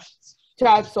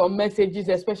chats or messages,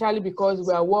 especially because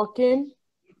we are working.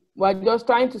 We're just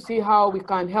trying to see how we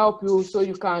can help you so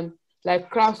you can like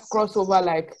cross over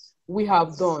like we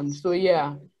have done. So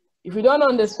yeah, if you don't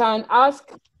understand,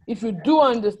 ask. If you do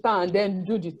understand, then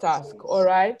do the task, all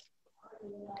right?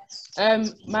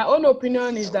 My own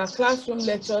opinion is that classroom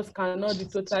lectures cannot be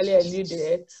totally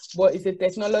eluded, but it's a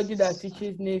technology that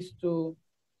teachers need to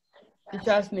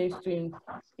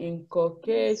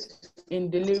inculcate in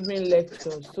delivering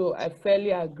lectures. So I fairly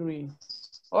agree.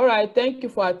 All right, thank you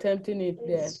for attempting it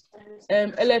there.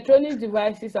 Electronic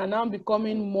devices are now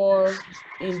becoming more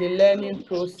in the learning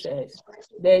process.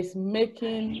 There's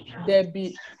making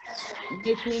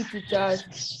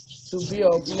teachers to be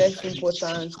of less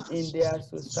importance in their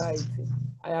society.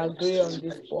 I agree on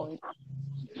this point.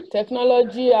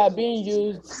 Technology are being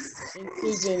used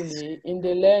increasingly in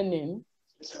the learning.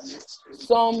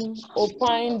 Some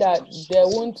opine that there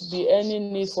won't be any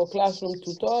need for classroom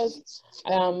tutors.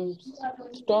 I am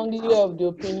strongly of the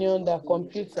opinion that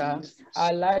computers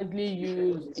are largely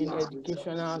used in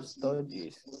educational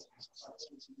studies.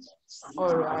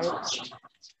 All right.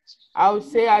 I would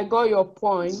say I got your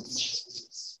point,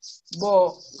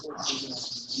 but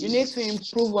you need to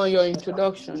improve on your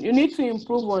introduction. You need to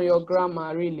improve on your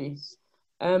grammar, really.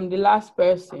 The last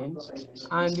person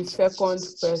and the second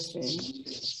person,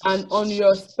 and on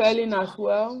your spelling as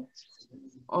well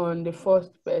on the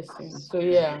first person. So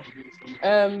yeah,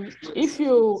 if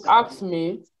you ask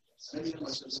me,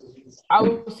 I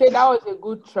would say that was a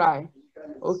good try.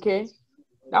 Okay,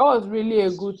 that was really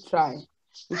a good try,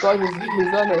 because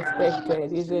it's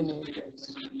unexpected, isn't it?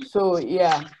 So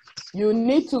yeah, you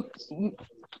need to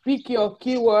pick your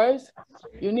keywords.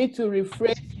 You need to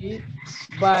rephrase it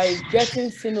by getting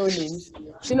synonyms.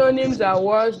 Synonyms are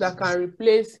words that can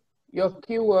replace your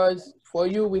keywords for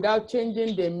you without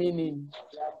changing the meaning.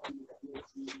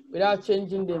 Without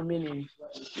changing the meaning.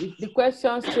 If the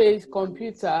question says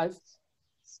computers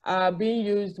are being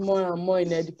used more and more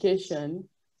in education,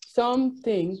 some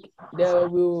think there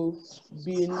will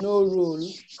be no role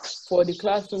for the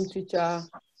classroom teacher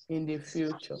in the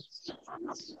future.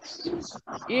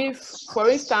 If, for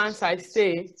instance, I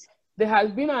say there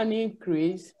has been an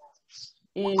increase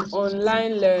in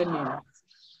online learning,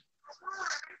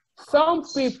 some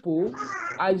people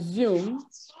assume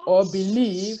or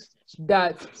believe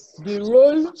that the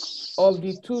role of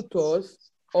the tutors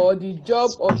or the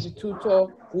job of the tutor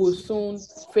will soon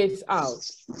phase out,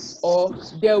 or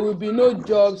there will be no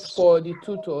jobs for the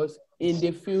tutors in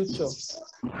the future.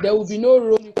 There will be no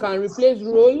role. You can replace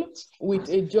role with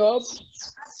a job,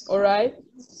 all right?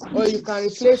 Or you can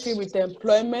replace it with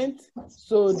employment,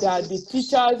 so that the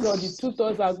teachers or the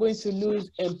tutors are going to lose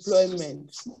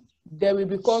employment. They will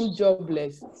become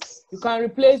jobless. You can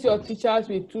replace your teachers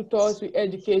with tutors, with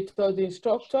educators,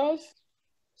 instructors.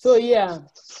 So yeah,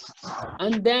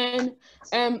 and then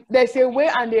there's a way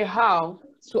and a how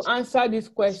to answer this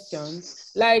question.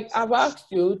 Like I've asked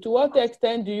you, to what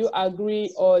extent do you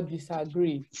agree or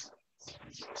disagree?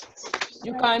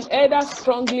 You can either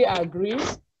strongly agree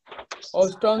or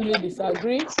strongly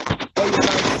disagree, or you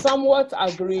can somewhat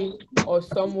agree or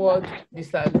somewhat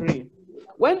disagree.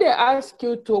 When they ask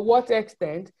you to what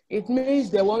extent, it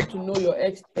means they want to know your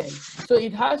extent. So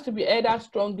it has to be either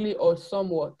strongly or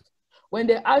somewhat. When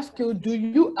they ask you, do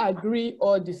you agree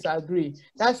or disagree?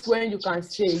 That's when you can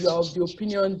say you're of the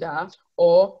opinion that,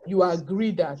 or you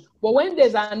agree that. But when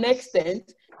there's an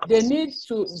extent, they need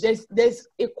to, there's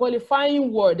a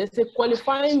qualifying word, there's a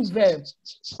qualifying verb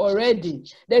already.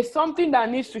 There's something that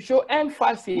needs to show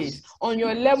emphasis on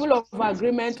your level of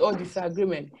agreement or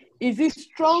disagreement. Is it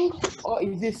strong or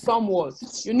is it somewhat?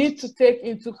 You need to take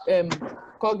into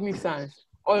cognizance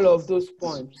all of those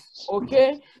points,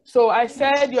 okay? So I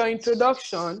said your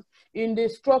introduction in the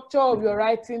structure of your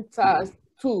writing task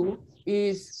 2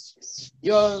 is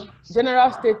your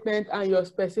general statement and your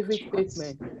specific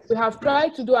statement. We have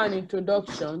tried to do an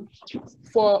introduction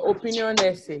for opinion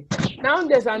essay. Now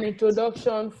there's an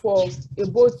introduction for a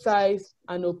both sides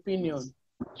and opinion.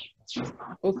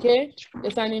 Okay,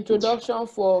 there's an introduction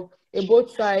for a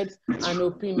both side and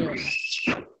opinion.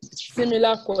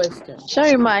 Similar question.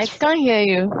 Sorry, Ma, I can't hear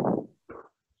you.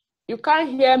 You can't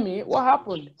hear me? What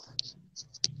happened?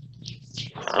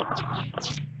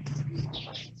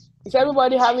 Is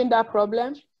everybody having that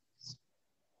problem?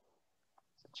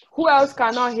 Who else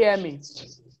cannot hear me?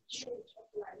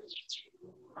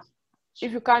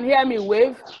 If you can hear me,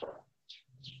 wave.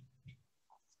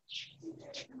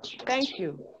 Thank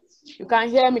you. You can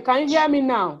hear me. Can you hear me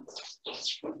now?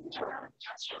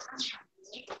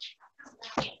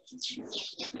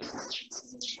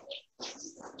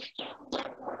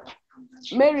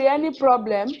 Mary, any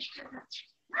problem?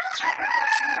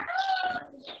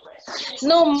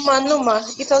 No, ma, no, ma.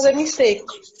 It was a mistake.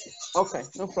 Okay,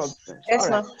 no problem. Yes, All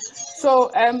right. ma.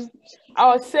 So I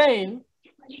was saying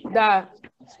that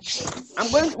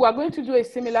we're going to do a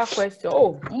similar question.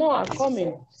 Oh, more are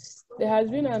coming. There has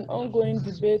been an ongoing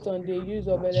debate on the use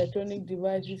of electronic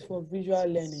devices for visual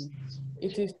learning.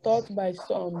 It is thought by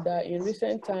some that in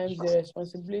recent times the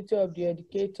responsibility of the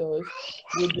educators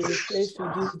will be replaced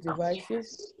with these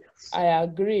devices. I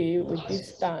agree with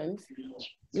this stance.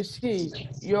 You see,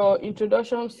 your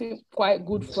introduction seemed quite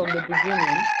good from the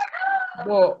beginning,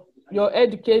 but your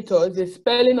educators, the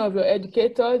spelling of your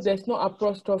educators, there's no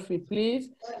apostrophe, please.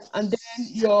 And then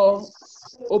your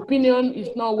opinion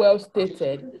is not well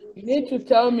stated. You need to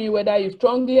tell me whether you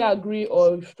strongly agree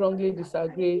or you strongly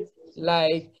disagree,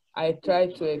 like I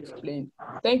tried to explain.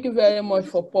 Thank you very much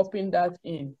for popping that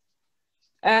in.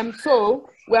 So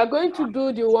we are going to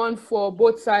do the one for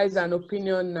both sides and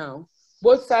opinion now.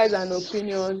 Both sides and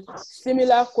opinion,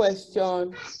 similar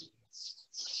question,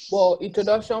 but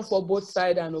introduction for both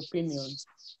sides and opinion.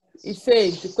 It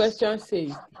says, the question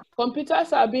says,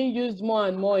 computers are being used more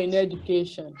and more in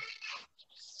education.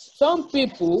 Some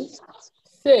people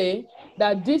say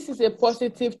that this is a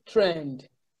positive trend,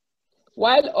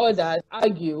 while others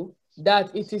argue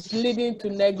that it is leading to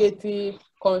negative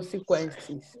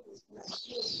consequences.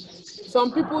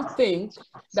 Some people think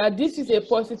that this is a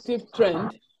positive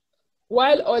trend,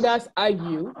 while others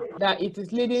argue that it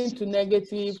is leading to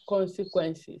negative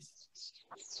consequences.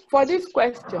 For this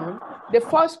question, the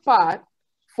first part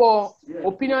for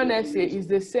opinion essay is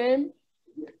the same.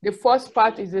 The first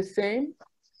part is the same.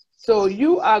 So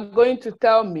you are going to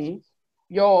tell me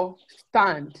your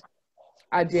stand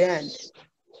at the end.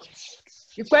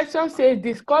 The question says,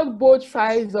 discuss both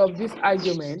sides of this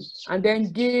argument and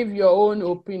then give your own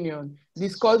opinion.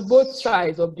 Discuss both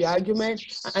sides of the argument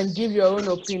and give your own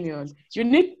opinion. You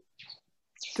need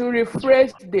to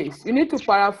rephrase this. You need to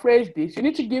paraphrase this. You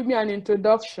need to give me an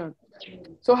introduction.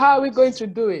 So how are we going to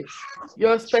do it?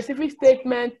 Your specific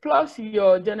statement plus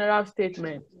your general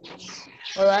statement.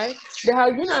 All right? There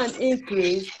has been an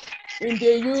increase in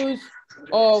the use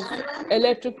of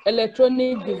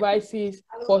electronic devices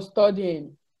for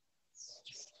studying.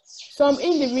 Some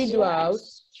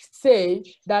individuals say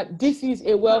that this is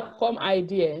a welcome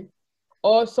idea,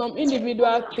 or some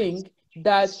individuals think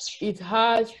that it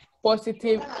has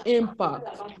positive impact,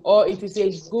 or it is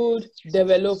a good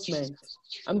development.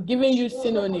 I'm giving you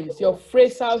synonyms, your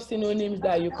phrasal synonyms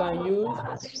that you can use,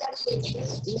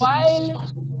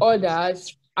 while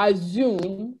others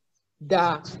assume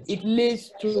that it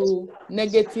leads to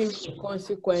negative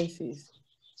consequences.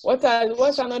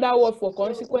 What's another word for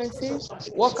consequences?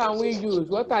 What can we use?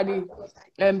 What are the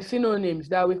synonyms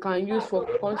that we can use for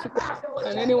consequences?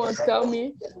 Can anyone tell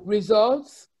me?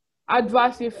 Results,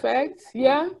 adverse effects,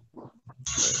 yeah?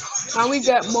 Can we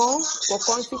get more for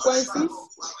consequences?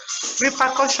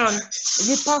 Repercussions.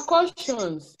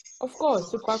 Repercussions, of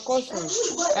course,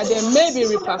 repercussions. And there may be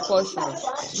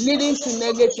repercussions leading to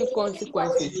negative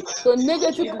consequences. So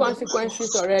negative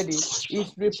consequences already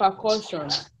is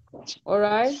repercussions. All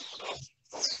right.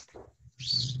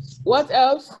 What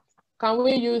else can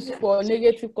we use for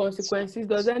negative consequences?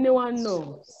 Does anyone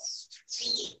know?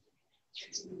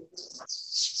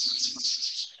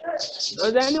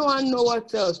 Does anyone know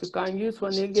what else you can use for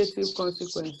negative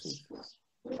consequences?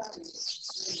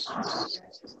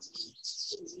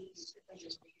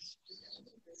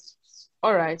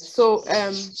 All right. So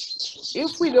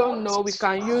if we don't know, we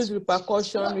can use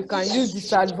repercussion, we can use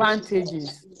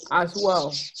disadvantages as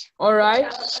well. All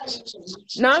right.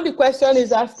 Now the question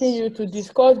is asking you to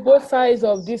discuss both sides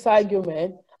of this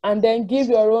argument and then give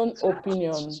your own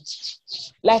opinion.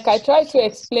 Like I tried to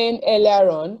explain earlier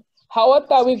on,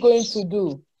 what are we going to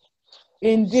do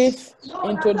in this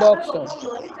introduction?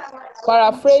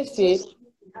 paraphrase it,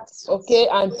 okay,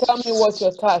 and tell me what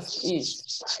your task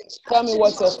is. Tell me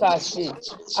what your task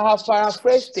is. I have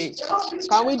paraphrased it.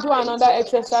 Can we do another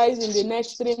exercise in the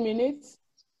next 3 minutes?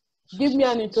 Give me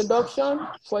an introduction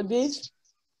for this.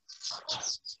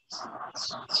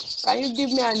 Can you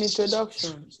give me an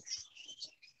introduction?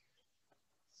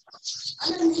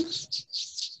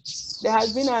 There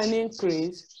has been an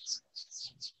increase.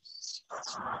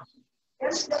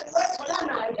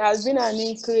 There has been an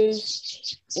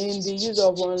increase in the use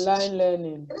of online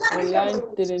learning, online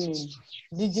training,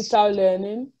 digital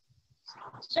learning,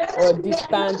 or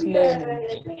distant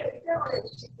learning.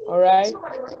 All right?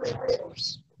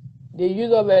 The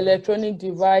use of electronic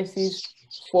devices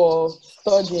for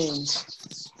studying.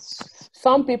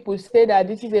 Some people say that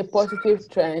this is a positive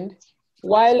trend,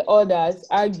 while others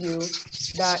argue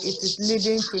that it is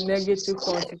leading to negative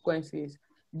consequences.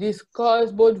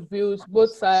 Discuss both views,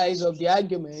 both sides of the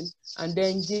argument, and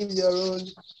then give your own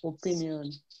opinion.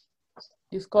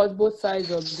 Discuss both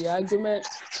sides of the argument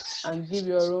and give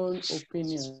your own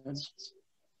opinion.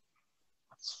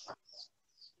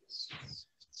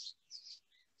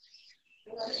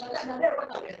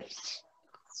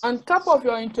 On top of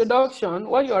your introduction,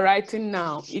 what you're writing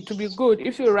now, it would be good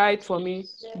if you write for me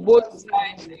both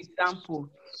sides example,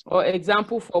 or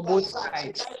example for both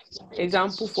sides.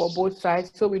 Example for both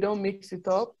sides, so we don't mix it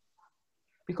up.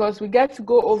 Because we get to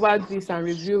go over this and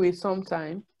review it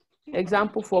sometime.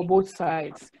 Example for both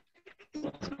sides.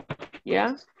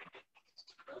 Yeah?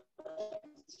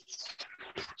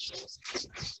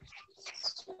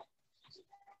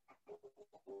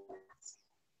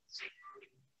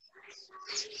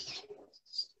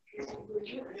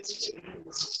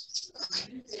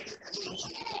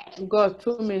 We've got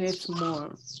 2 minutes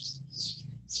more.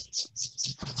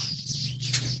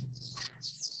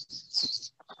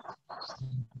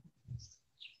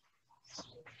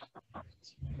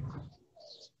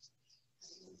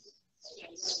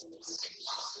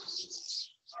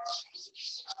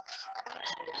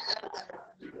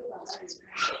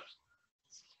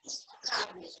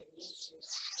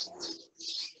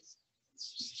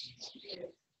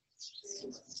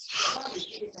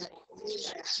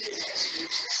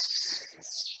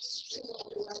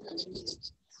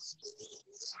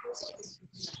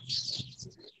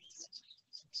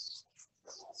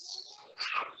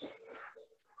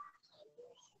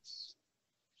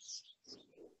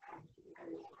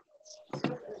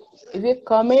 Is it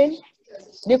coming?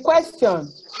 The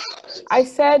question, I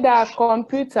said that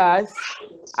computers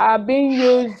are being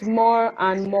used more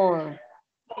and more.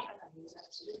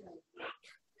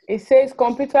 It says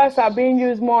computers are being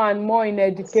used more and more in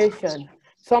education.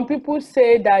 Some people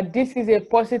say that this is a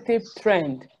positive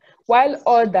trend, while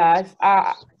others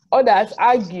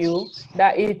argue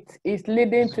that it is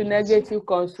leading to negative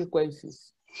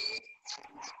consequences.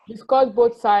 Discuss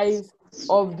both sides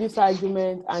of this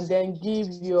argument and then give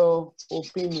your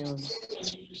opinion.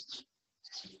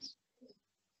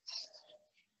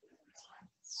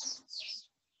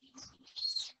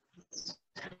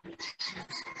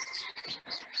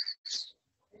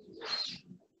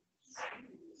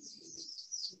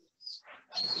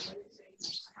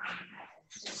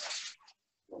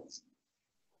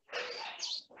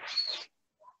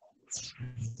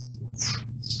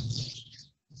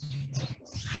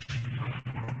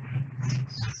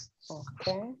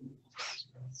 Okay.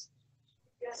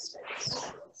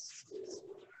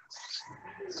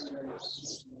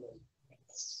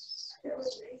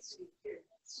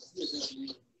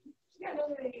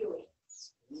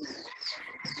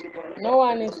 No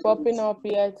one is popping up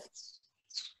yet.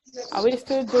 Are we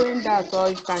still doing that, or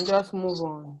you can just move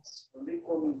on?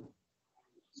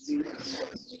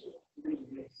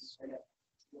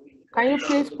 Can you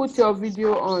please put your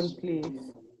video on,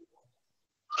 please?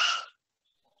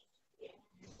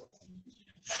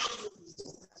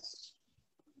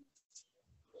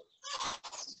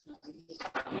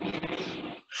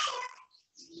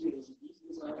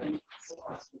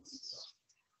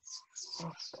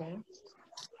 Okay.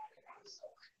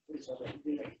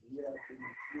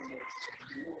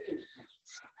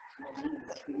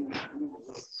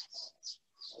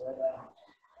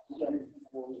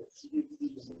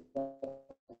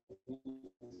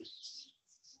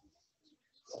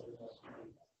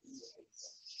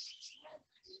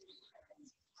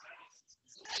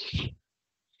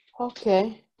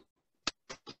 Okay.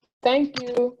 Thank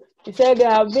you. You said there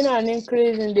have been an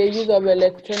increase in the use of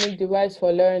electronic device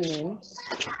for learning,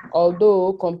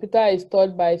 although computer is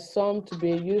thought by some to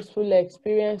be a useful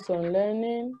experience on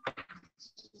learning.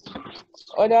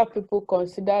 Other people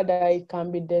consider that it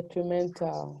can be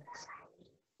detrimental.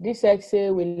 This essay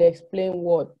will explain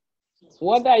what.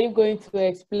 What are you going to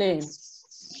explain?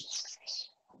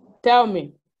 Tell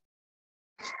me.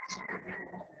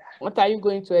 What are you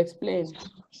going to explain?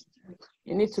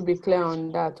 You need to be clear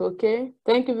on that, okay?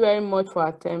 Thank you very much for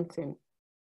attempting.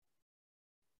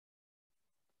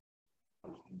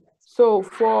 So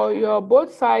for your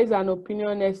both sides and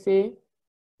opinion essay,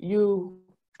 you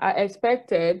are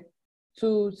expected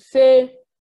to say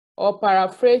or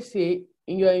paraphrase it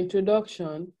in your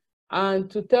introduction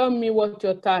and to tell me what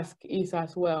your task is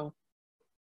as well.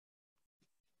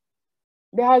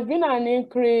 There has been an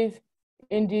increase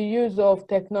in the use of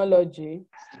technology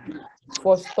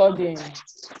for studying.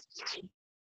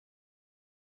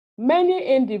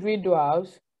 Many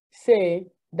individuals say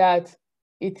that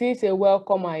it is a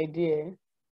welcome idea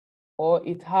or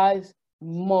it has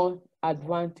more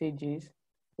advantages,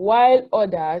 while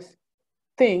others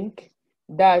think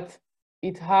that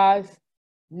it has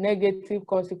negative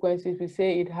consequences. We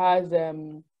say it has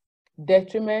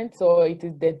detriments, or it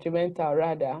is detrimental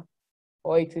rather,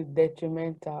 or it is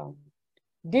detrimental.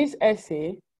 This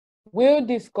essay will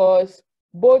discuss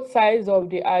both sides of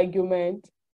the argument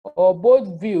or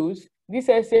both views. This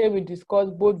essay will discuss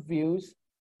both views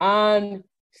and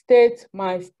state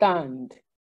my stand.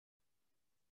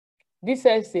 This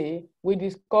essay will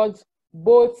discuss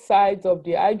both sides of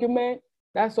the argument.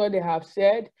 That's what they have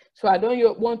said. So I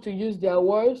don't want to use their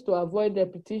words to avoid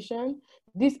repetition.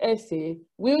 This essay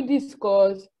will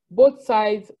discuss both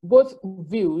sides, both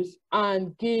views,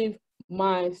 and give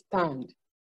my stand.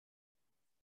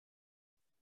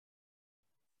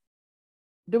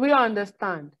 Do we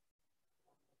understand?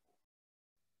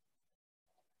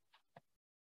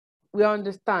 We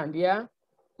understand, yeah?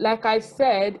 Like I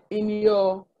said, in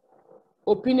your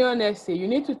opinion essay, you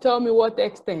need to tell me what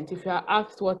extent, if you are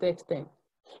asked what extent.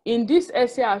 In this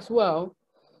essay as well,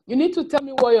 you need to tell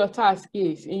me what your task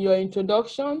is in your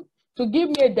introduction to give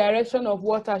me a direction of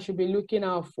what I should be looking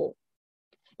out for.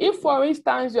 If, for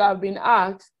instance, you have been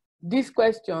asked this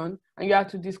question and you have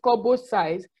to discuss both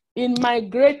sides, in my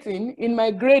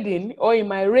grading or in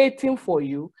my rating for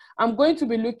you, I'm going to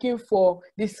be looking for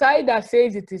the side that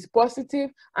says it is positive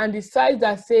and the side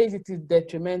that says it is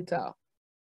detrimental.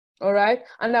 All right?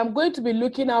 And I'm going to be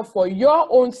looking out for your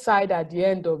own side at the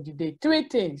end of the day. 3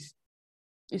 things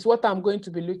is what I'm going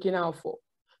to be looking out for.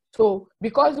 So,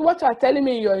 because what you're telling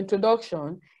me in your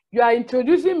introduction, you are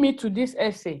introducing me to this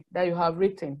essay that you have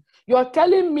written. You're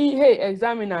telling me, hey,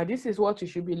 examiner, this is what you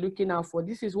should be looking out for.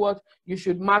 This is what you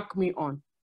should mark me on.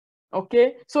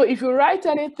 Okay? So if you write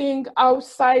anything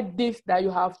outside this that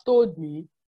you have told me,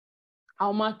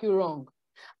 I'll mark you wrong.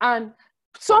 And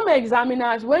some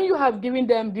examiners, when you have given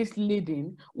them this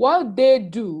leading, what they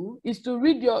do is to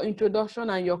read your introduction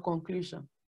and your conclusion.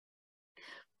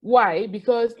 Why?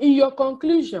 Because in your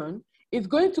conclusion, it's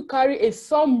going to carry a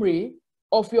summary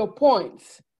of your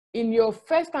points in your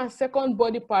first and second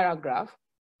body paragraph,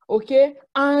 okay,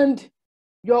 and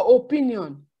your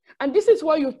opinion. And this is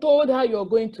what you told her you're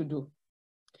going to do.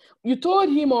 You told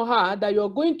him or her that you're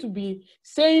going to be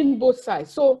saying both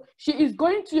sides. So she is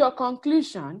going to your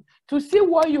conclusion to see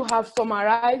what you have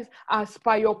summarized as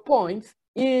per your points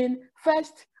in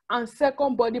first and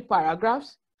second body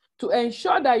paragraphs, to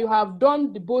ensure that you have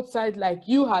done the both sides like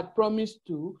you had promised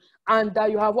to, and that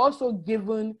you have also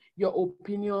given your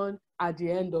opinion at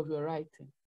the end of your writing.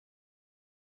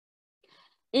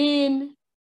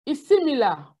 It's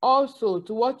similar also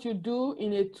to what you do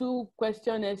in a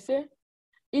 2-question essay.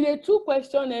 In a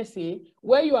 2-question essay,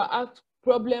 where you are asked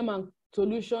problem and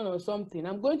solution or something,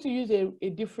 I'm going to use a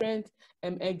different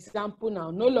example now,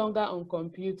 no longer on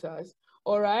computers,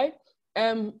 all right?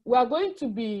 We are going to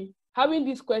be having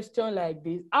this question like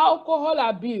this. Alcohol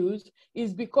abuse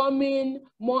is becoming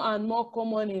more and more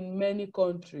common in many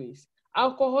countries.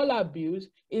 Alcohol abuse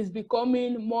is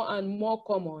becoming more and more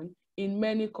common in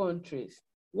many countries.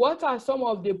 What are some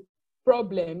of the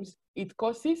problems it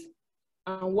causes,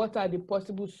 and what are the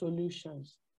possible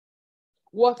solutions?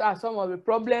 What are some of the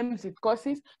problems it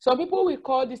causes? Some people will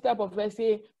call this type of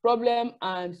essay problem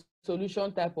and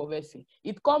solution type of essay.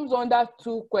 It comes under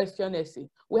 2-question essay.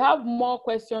 We have more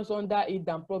questions under it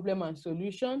than problem and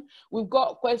solution. We've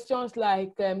got questions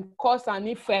like cause and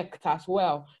effect as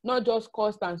well, not just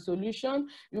cause and solution.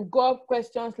 We've got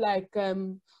questions like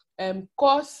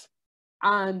cause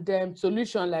and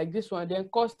solution, like this one, then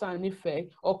cause and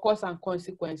effect, or cause and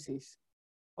consequences.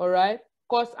 All right,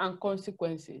 cause and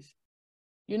consequences.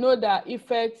 You know that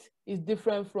effect is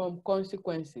different from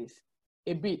consequences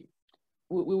a bit.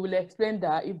 We will explain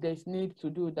that if there's need to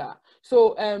do that.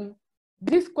 So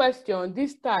this question,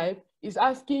 this type, is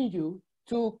asking you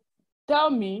to tell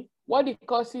me what the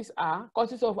causes are,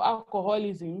 causes of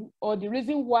alcoholism, or the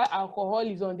reason why alcohol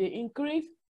is on the increase,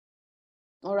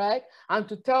 all right, and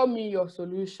to tell me your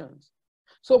solutions.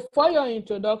 So for your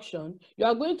introduction, you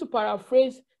are going to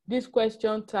paraphrase this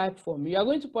question type for me. You are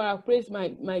going to paraphrase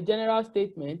my general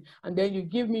statement, and then you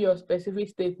give me your specific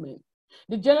statement.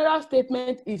 The general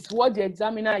statement is what the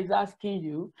examiner is asking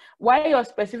you, while your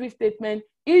specific statement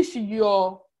is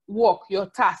your work, your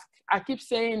task. I keep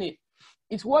saying it.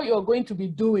 It's what you're going to be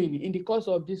doing in the course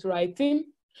of this writing.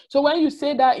 So when you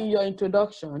say that in your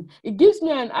introduction, it gives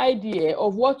me an idea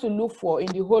of what to look for in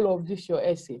the whole of this your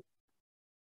essay.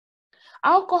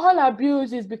 Alcohol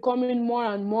abuse is becoming more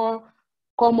and more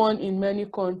common in many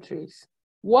countries.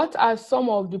 What are some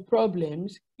of the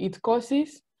problems it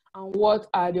causes, and what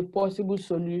are the possible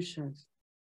solutions?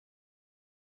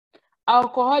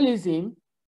 Alcoholism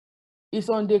is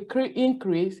on the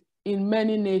increase in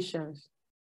many nations.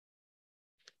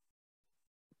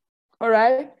 All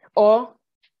right? Or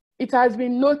it has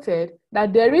been noted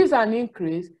that there is an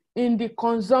increase in the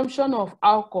consumption of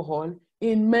alcohol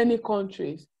in many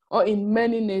countries, or in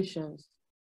many nations,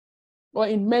 or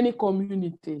in many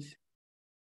communities.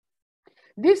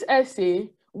 This essay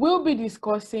will be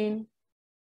discussing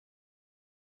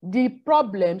the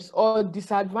problems or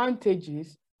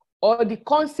disadvantages or the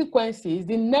consequences,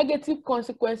 the negative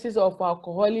consequences of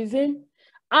alcoholism,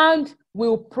 and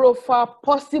will profile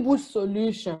possible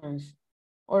solutions.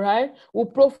 All right? We'll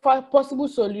profile possible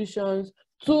solutions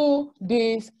to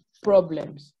these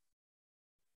problems.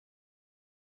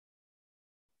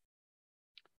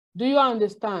 Do you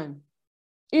understand?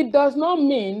 It does not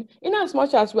mean, in as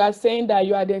much as we are saying that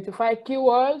you identify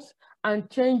keywords and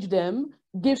change them,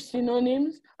 give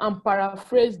synonyms and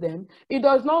paraphrase them, it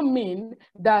does not mean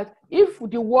that if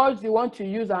the words you want to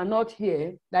use are not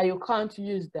here, that you can't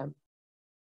use them.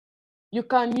 You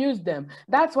can use them.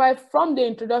 That's why from the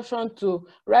introduction to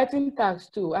writing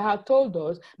task 2, I have told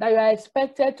us that you are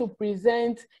expected to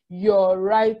present your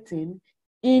writing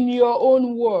in your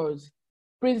own words.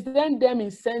 Present them in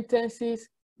sentences,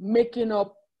 making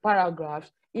up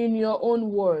paragraphs in your own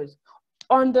words.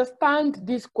 Understand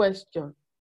this question.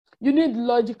 You need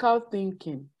logical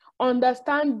thinking.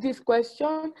 Understand this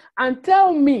question and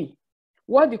tell me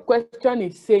what the question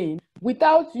is saying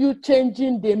without you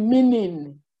changing the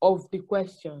meaning of the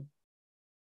question.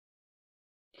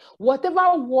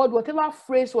 Whatever word, whatever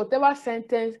phrase, whatever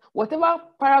sentence, whatever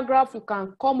paragraph you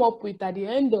can come up with at the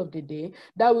end of the day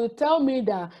that will tell me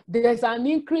that there's an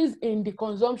increase in the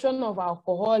consumption of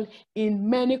alcohol in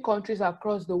many countries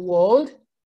across the world,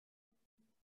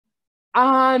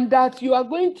 and that you are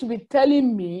going to be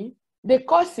telling me the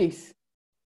causes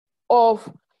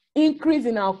of increase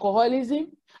in alcoholism,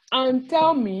 and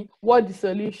tell me what the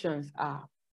solutions are.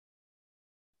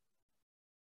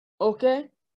 Okay?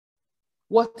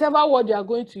 Whatever word you are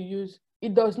going to use,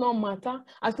 it does not matter.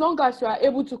 As long as you are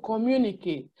able to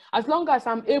communicate, as long as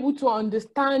I'm able to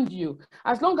understand you,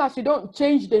 as long as you don't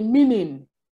change the meaning,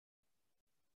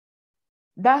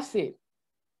 that's it.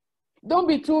 Don't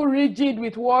be too rigid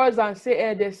with words and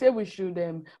say, they say we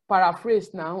should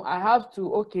paraphrase now. I have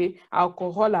to, okay,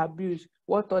 alcohol abuse,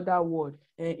 what other word?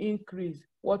 Increase,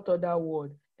 what other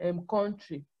word?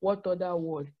 Country, what other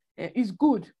word? It's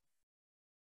good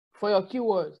for your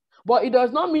keywords. But it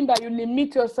does not mean that you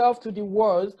limit yourself to the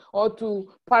words or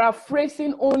to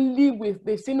paraphrasing only with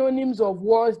the synonyms of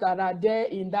words that are there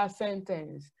in that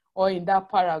sentence or in that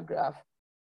paragraph.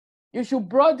 You should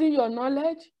broaden your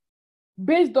knowledge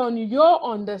based on your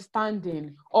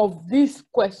understanding of this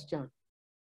question.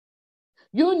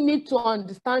 You need to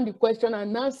understand the question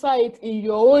and answer it in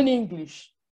your own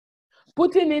English.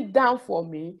 Putting it down for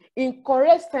me in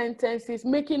correct sentences,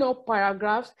 making up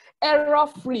paragraphs,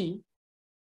 error-free.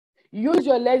 Use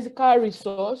your lexical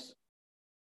resource.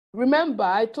 Remember,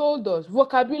 I told us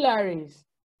vocabularies.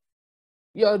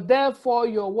 Your therefore,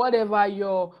 your whatever,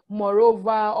 your moreover,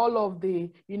 all of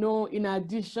the, in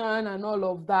addition and all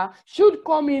of that should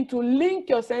come in to link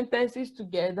your sentences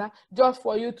together just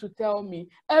for you to tell me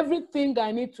everything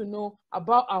I need to know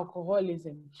about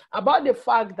alcoholism, about the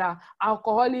fact that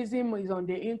alcoholism is on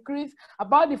the increase,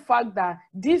 about the fact that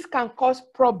this can cause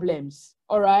problems,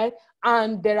 all right?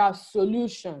 And there are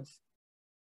solutions.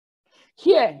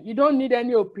 Here, you don't need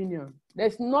any opinion.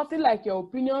 There's nothing like your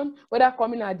opinion, whether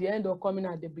coming at the end or coming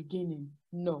at the beginning.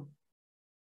 No.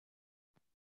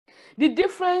 The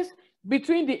difference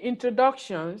between the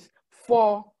introductions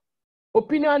for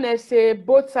opinion essay,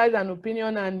 both sides and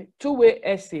opinion, and two-way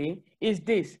essay is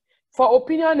this. For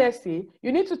opinion essay,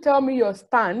 you need to tell me your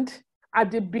stand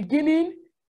at the beginning,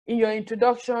 in your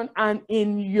introduction, and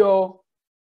in your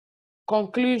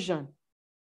conclusion.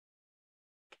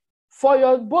 For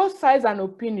your both sides and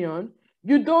opinion,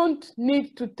 you don't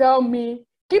need to tell me,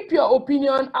 keep your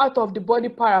opinion out of the body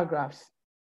paragraphs.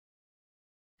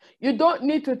 You don't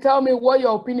need to tell me what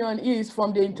your opinion is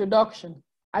from the introduction.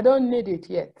 I don't need it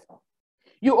yet.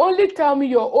 You only tell me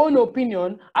your own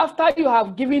opinion after you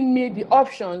have given me the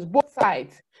options, both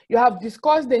sides. You have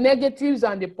discussed the negatives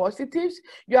and the positives.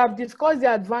 You have discussed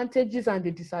the advantages and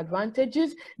the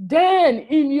disadvantages. Then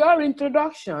in your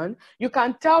introduction, you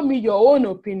can tell me your own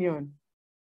opinion.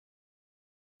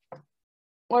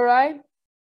 All right?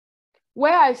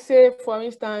 Where I say, for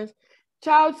instance,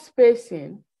 child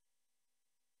spacing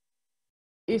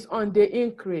is on the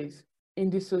increase in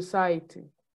the society.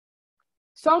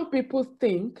 Some people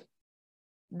think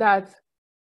that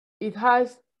it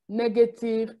has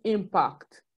negative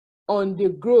impact on the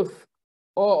growth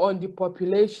or on the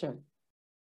population,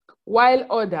 while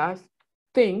others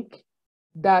think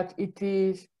that it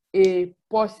is a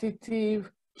positive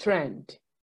trend.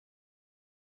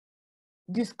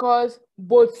 Discuss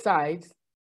both sides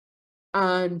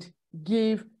and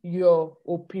give your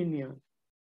opinion.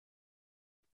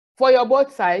 For your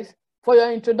both sides, for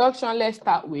your introduction, let's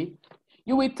start with,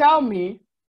 you will tell me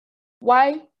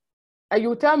why, you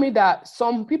will tell me that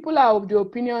some people are of the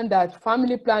opinion that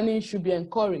family planning should be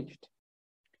encouraged,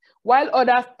 while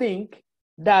others think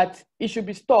that it should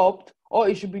be stopped or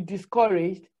it should be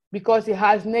discouraged because it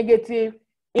has negative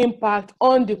impact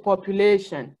on the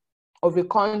population of a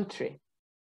country.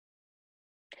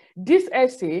 This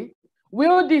essay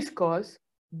will discuss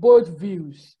both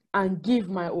views and give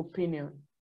my opinion.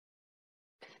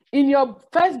 In your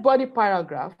first body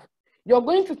paragraph, you're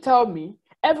going to tell me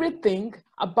everything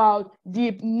about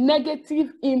the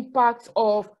negative impacts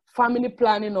of family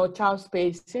planning or child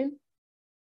spacing.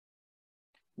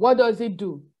 What does it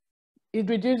do? It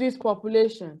reduces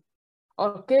population.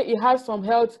 Okay, it has some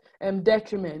health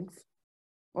detriments.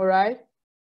 All right.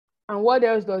 And what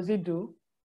else does it do?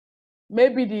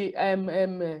 Maybe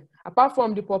the apart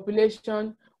from the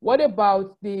population, what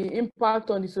about the impact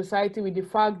on the society with the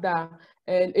fact that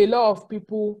a lot of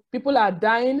people are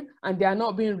dying and they are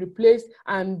not being replaced,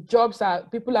 and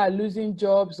people are losing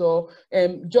jobs, or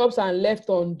jobs are left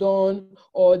undone,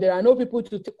 or there are no people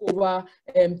to take over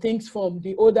things from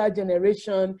the older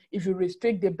generation if you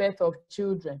restrict the birth of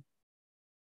children.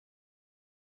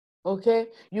 Okay,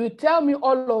 you tell me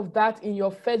all of that in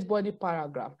your first body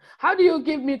paragraph. How do you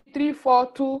give me 3,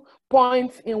 4, 2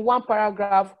 points in one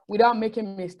paragraph without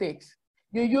making mistakes?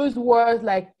 You use words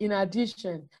like in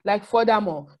addition, like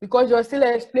furthermore, because you're still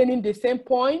explaining the same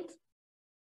point.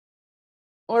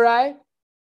 All right.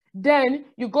 Then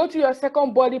you go to your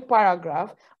second body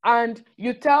paragraph and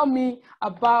you tell me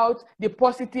about the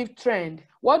positive trend.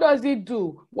 What does it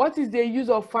do? What is the use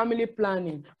of family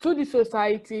planning to the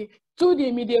society, to the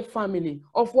immediate family?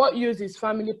 Of what use is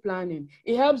family planning?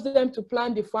 It helps them to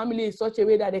plan the family in such a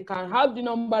way that they can have the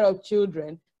number of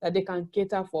children that they can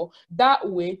cater for. That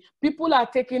way, people are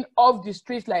taken off the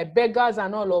streets like beggars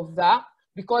and all of that,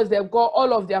 because they've got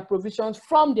all of their provisions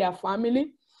from their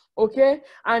family. Okay,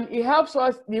 and it helps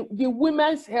us, the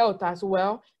women's health as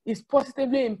well is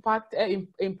positively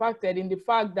impacted in the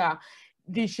fact that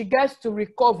she gets to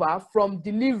recover from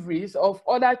deliveries of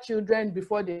other children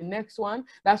before the next one.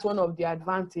 That's one of the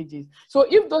advantages. So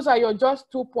if those are your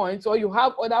just 2 points, or you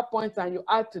have other points and you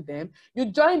add to them, you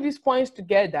join these points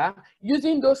together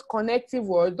using those connective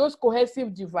words, those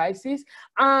cohesive devices,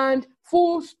 and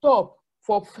full stop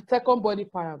for second body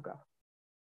paragraph.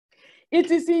 It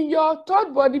is in your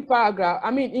third body paragraph,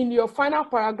 in your final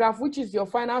paragraph, which is your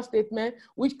final statement,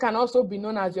 which can also be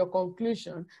known as your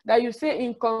conclusion, that you say,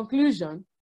 in conclusion,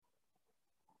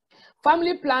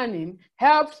 family planning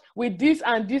helps with this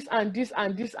and this and this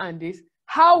and this and this.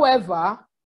 However,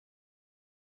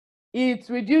 it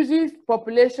reduces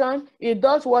population, it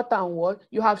does what and what.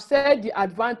 You have said the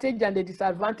advantage and the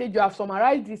disadvantage. You have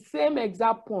summarized the same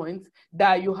exact points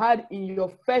that you had in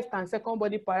your first and second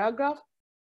body paragraph.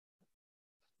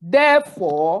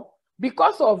 Therefore,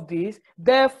 because of this,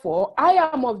 I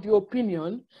am of the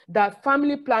opinion that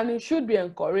family planning should be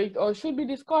encouraged or should be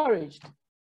discouraged.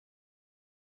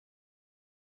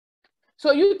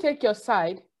 So you take your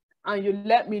side and you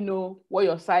let me know what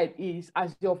your side is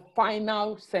as your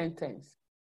final sentence.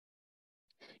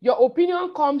 Your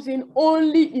opinion comes in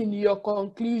only in your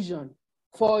conclusion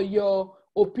for your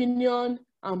opinion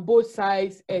and both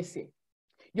sides essay.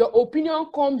 Your opinion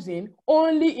comes in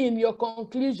only in your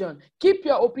conclusion. Keep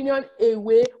your opinion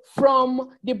away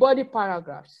from the body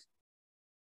paragraphs.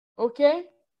 Okay?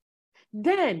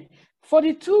 Then, for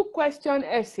the 2-question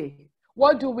essay,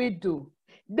 what do we do?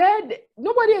 Then,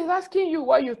 nobody is asking you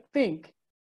what you think.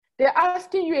 They're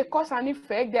asking you a cause and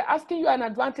effect. They're asking you an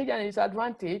advantage and a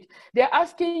disadvantage. They're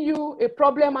asking you a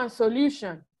problem and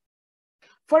solution.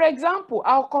 For example,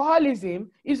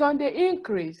 alcoholism is on the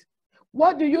increase.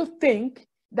 What do you think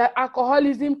that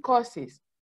alcoholism causes?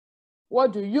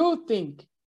 What do you think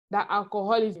that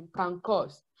alcoholism can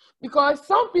cause? Because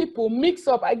some people mix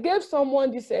up. I gave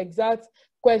someone this exact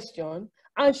question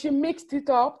and she mixed it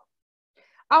up.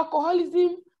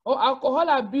 Alcoholism or alcohol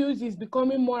abuse is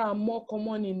becoming more and more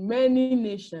common in many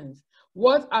nations.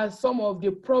 What are some of the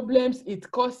problems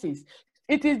it causes?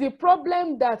 It is the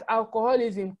problem that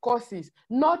alcoholism causes,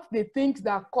 not the things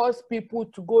that cause people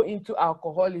to go into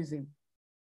alcoholism.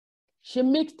 She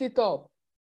mixed it up.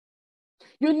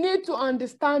 You need to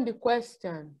understand the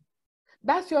question.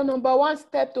 That's your number one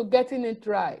step to getting it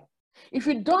right. If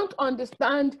you don't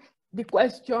understand the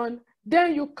question,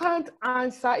 then you can't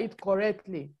answer it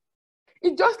correctly.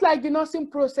 It's just like the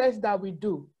nursing process that we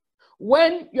do.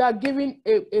 When you are given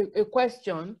a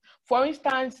question, for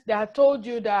instance, they have told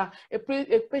you that a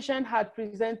patient had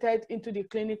presented into the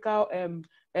clinical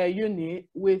unit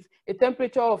with a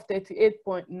temperature of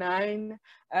 38.9,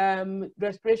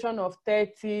 respiration of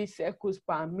 30 cycles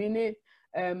per minute,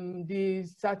 the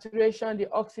saturation, the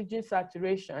oxygen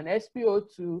saturation,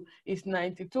 SpO2 is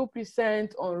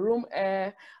 92% on room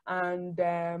air, and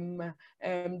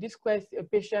this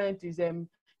patient is,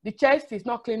 the chest is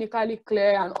not clinically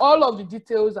clear, and all of the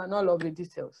details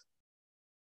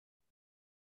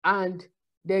And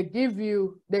they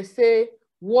say,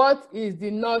 what is the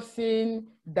nursing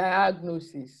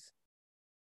diagnosis?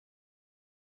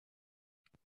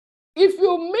 If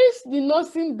you miss the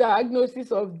nursing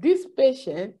diagnosis of this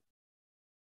patient,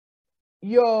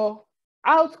 your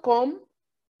outcome,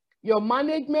 your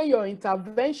management, your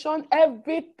intervention,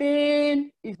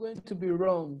 everything is going to be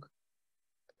wrong.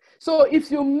 So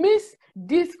if you miss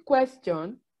this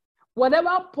question,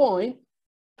 whatever point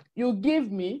you give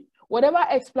me, whatever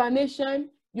explanation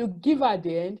you give at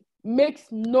the end makes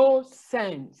no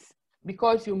sense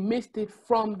because you missed it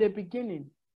from the beginning.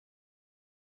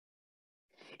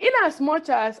 In as much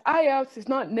as IELTS is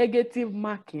not negative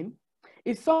marking,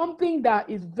 it's something that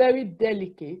is very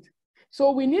delicate.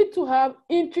 So we need to have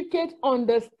intricate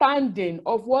understanding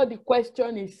of what the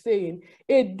question is saying,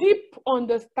 a deep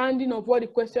understanding of what the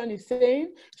question is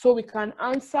saying, so we can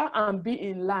answer and be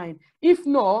in line. If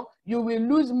not, you will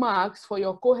lose marks for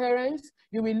your coherence,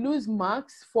 you will lose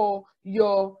marks for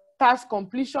your task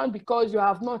completion because you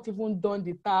have not even done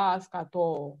the task at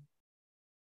all.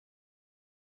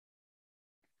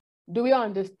 Do we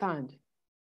understand?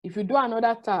 If you do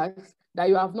another task that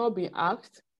you have not been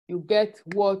asked, you get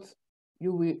what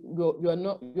you're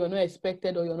not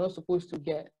expected or you're not supposed to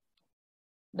get.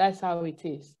 That's how it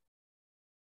is.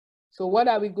 So what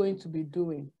are we going to be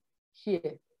doing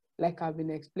here, like I've been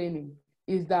explaining,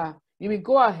 is that you will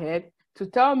go ahead to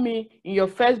tell me in your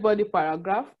first body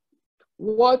paragraph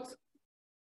what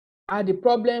are the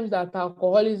problems that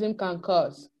alcoholism can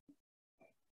cause.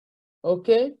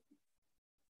 Okay?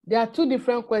 There are two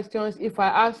different questions. If I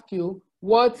ask you,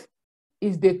 what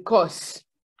is the cause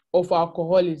of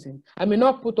alcoholism? I may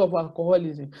not put of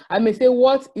alcoholism. I may say,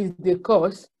 what is the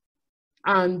cause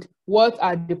and what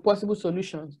are the possible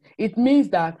solutions? It means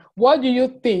that, what do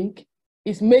you think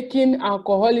is making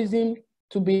alcoholism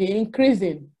to be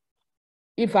increasing?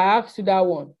 If I ask you that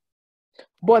one.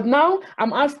 But now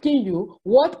I'm asking you,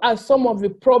 what are some of the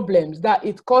problems that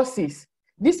it causes?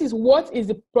 This is what is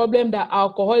the problem that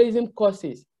alcoholism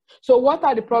causes. So what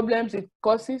are the problems it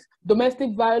causes?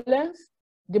 Domestic violence.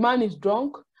 The man is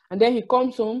drunk and then he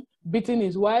comes home beating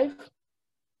his wife,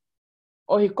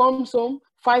 or he comes home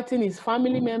fighting his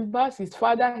family members, his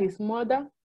father, his mother.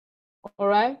 All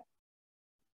right.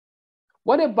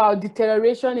 What about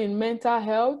deterioration in mental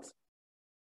health?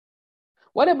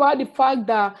 What about the fact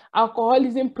that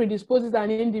alcoholism predisposes an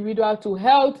individual to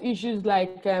health issues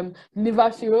like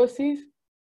liver cirrhosis,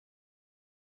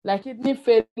 like kidney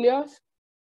failures?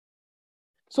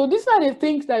 So these are the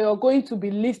things that you're going to be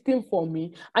listing for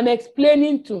me and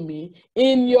explaining to me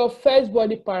in your first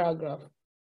body paragraph.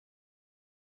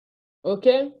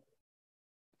 Okay?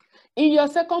 In your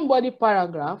second body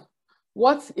paragraph,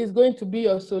 what is going to be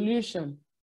your solution?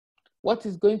 What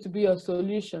is going to be your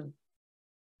solution?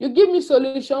 You give me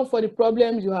solution for the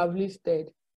problems you have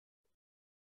listed.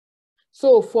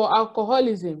 So for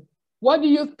alcoholism, what do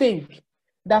you think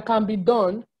that can be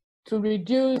done to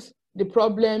reduce the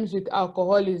problems with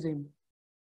alcoholism?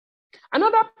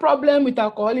 Another problem with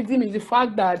alcoholism is the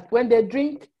fact that when they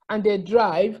drink and they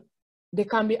drive, there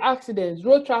can be accidents,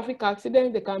 road traffic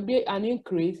accidents. There can be an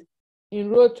increase in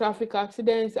road traffic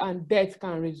accidents and death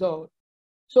can result.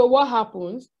 So what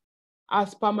happens?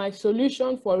 as per my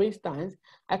solution, for instance,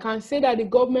 I can say that the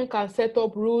government can set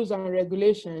up rules and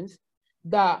regulations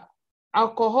that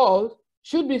alcohol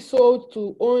should be sold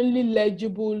to only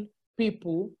legible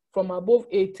people from above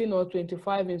 18 or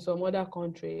 25 in some other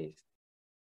countries.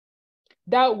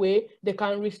 That way, they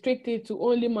can restrict it to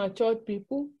only matured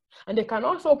people, and they can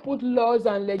also put laws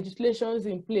and legislations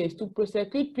in place to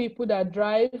prosecute people that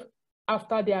drive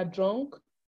after they are drunk.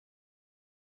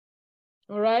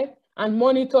 All right? And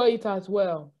monitor it as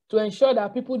well to ensure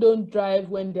that people don't drive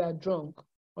when they are drunk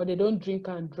or they don't drink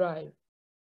and drive.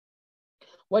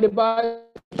 What about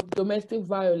domestic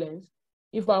violence?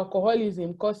 If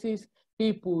alcoholism causes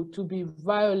people to be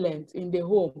violent in the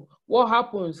home, what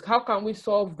happens? How can we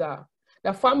solve that?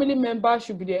 The family members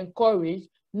should be encouraged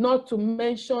not to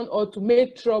mention or to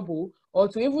make trouble or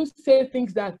to even say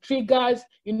things that triggers,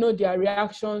 their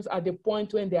reactions at the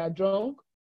point when they are drunk.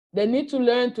 They need to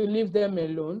learn to leave them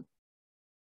alone.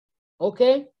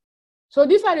 Okay? So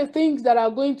these are the things that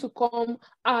are going to come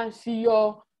as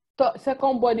your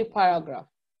second body paragraph.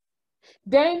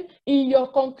 Then in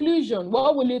your conclusion,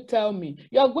 what will you tell me?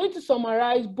 You're going to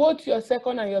summarize both your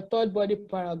second and your third body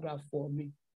paragraph for me.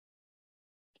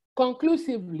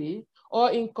 Conclusively,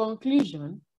 or in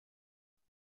conclusion,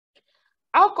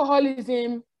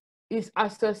 alcoholism is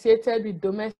associated with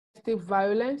domestic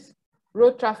violence,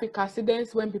 road traffic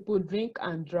accidents when people drink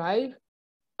and drive,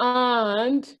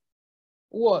 and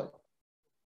what?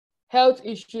 Health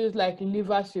issues like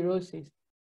liver cirrhosis.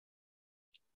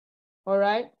 All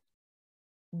right?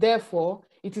 Therefore,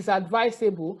 it is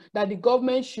advisable that the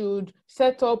government should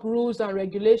set up rules and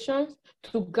regulations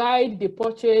to guide the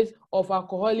purchase of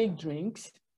alcoholic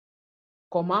drinks,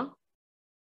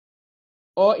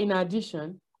 or in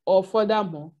addition, or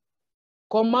furthermore,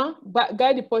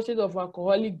 guide the purchase of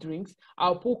alcoholic drinks,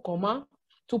 I'll put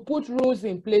to put rules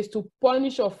in place to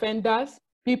punish offenders,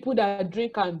 people that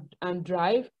drink and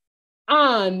drive,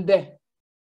 and,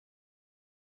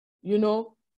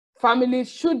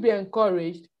 families should be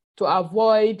encouraged to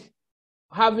avoid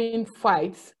having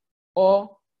fights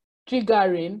or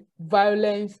triggering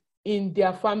violence in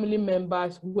their family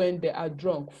members when they are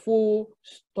drunk. Full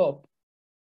stop.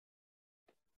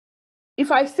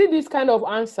 If I see these kind of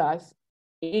answers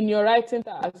in your writing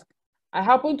task, I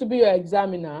happen to be your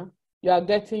examiner, you are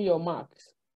getting your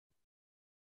marks.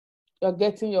 You're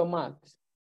getting your marks.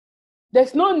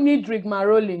 There's no need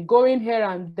rigmaroling, going here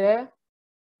and there.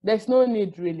 There's no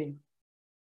need, really.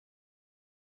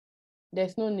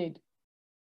 There's no need.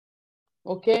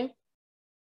 Okay?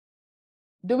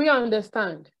 Do we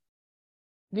understand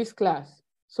this class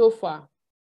so far?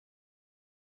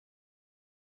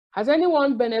 Has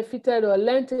anyone benefited or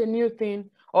learned a new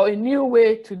thing or a new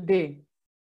way today?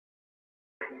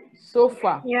 So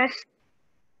far? Yes.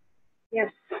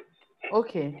 Yes.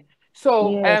 Okay.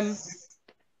 So Yes.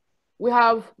 we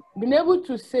have been able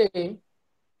to say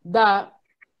that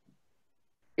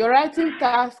your writing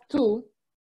task 2,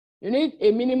 you need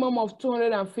a minimum of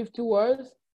 250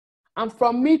 words, and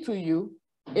from me to you,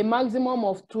 a maximum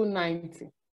of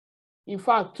 290. In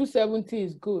fact, 270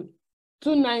 is good.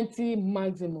 290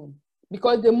 maximum.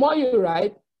 Because the more you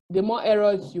write, the more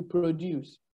errors you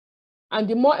produce. And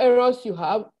the more errors you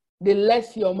have, the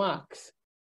less your marks.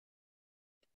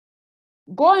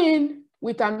 Go in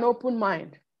with an open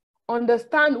mind.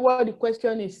 Understand what the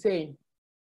question is saying.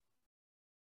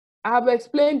 I have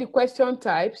explained the question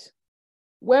types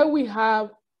where we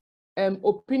have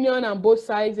opinion on both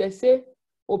sides essay,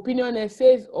 opinion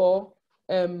essays, or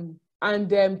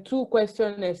and 2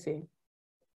 question essay.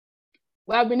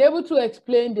 We have been able to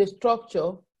explain the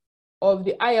structure of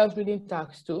the IELTS reading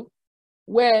task 2,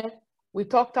 where we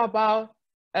talked about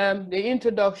the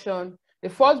introduction, the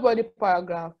first body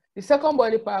paragraph, the second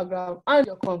body paragraph, and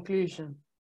your conclusion.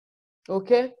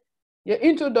 Okay? Your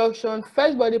introduction,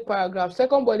 first body paragraph,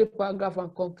 second body paragraph,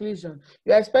 and conclusion.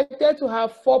 You are expected to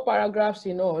have 4 paragraphs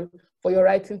in all for your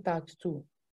writing task 2.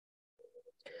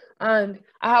 And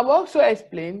I have also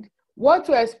explained what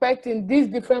to expect in these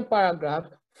different paragraphs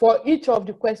for each of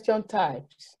the question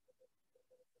types.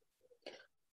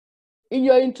 In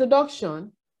your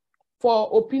introduction, for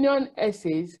opinion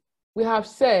essays, we have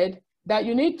said that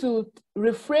you need to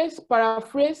rephrase,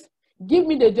 paraphrase, give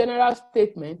me the general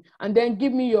statement, and then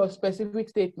give me your specific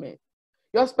statement.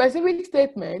 Your specific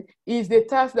statement is the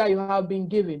task that you have been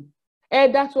given.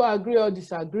 Either to agree or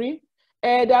disagree,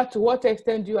 either to what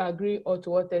extent do you agree or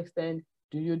to what extent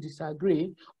do you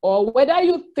disagree, or whether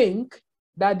you think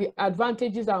that the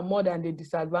advantages are more than the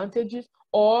disadvantages,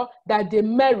 or that the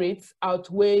merits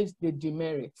outweighs the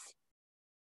demerits.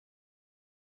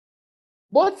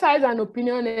 Both sides an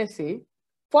opinion essay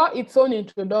for its own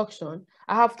introduction,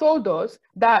 I have told us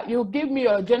that you give me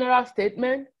your general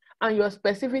statement and your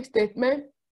specific statement,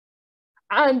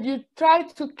 and you try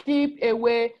to keep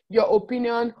away your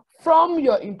opinion from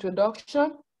your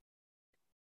introduction.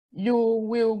 You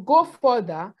will go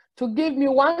further to give me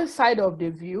one side of the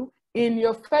view in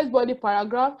your first body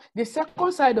paragraph, the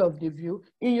second side of the view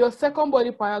in your second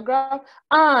body paragraph,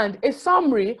 and a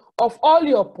summary of all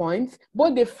your points,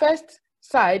 both the first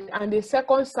side and the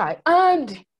second side,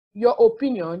 and your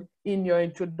opinion in your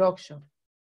introduction.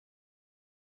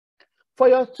 For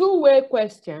your two-way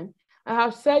question, I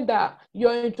have said that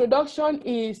your introduction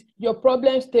is your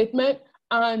problem statement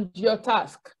and your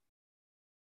task,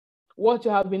 what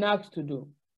you have been asked to do.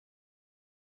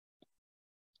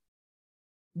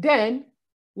 Then,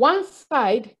 one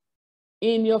side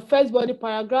in your first body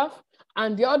paragraph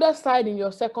and the other side in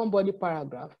your second body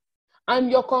paragraph. And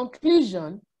your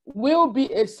conclusion will be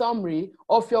a summary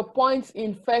of your points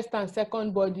in first and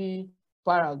second body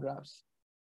paragraphs.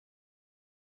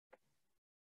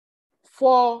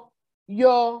 For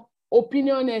your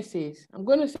opinion essays, I'm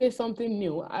going to say something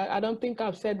new. I don't think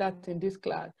I've said that in this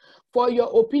class. For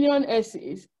your opinion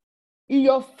essays, in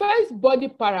your first body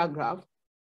paragraph,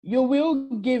 you will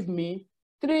give me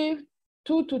 2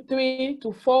 to 3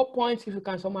 to 4 points if you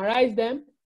can summarize them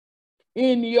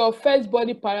in your first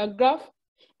body paragraph.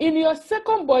 In your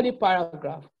second body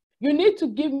paragraph, you need to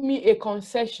give me a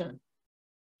concession.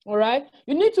 All right?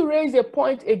 You need to raise a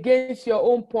point against your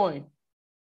own point.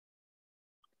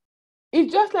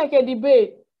 It's just like a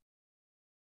debate.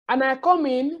 And I come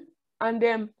in and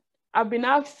then I've been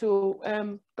asked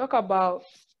to talk about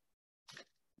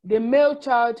the male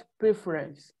child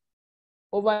preference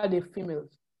over the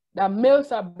females, that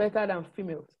males are better than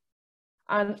females.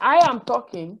 And I am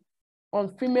talking on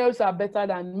females are better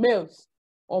than males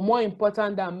or more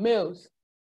important than males.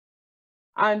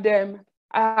 And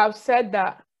I have said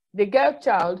that the girl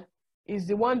child is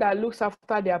the one that looks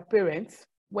after their parents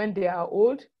when they are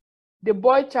old. The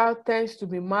boy child tends to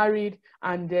be married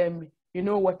and you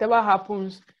know, whatever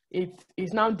happens, it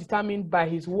is now determined by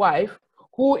his wife,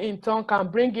 who in turn can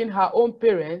bring in her own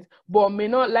parents, but may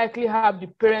not likely have the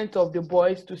parents of the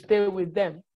boys to stay with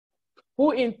them,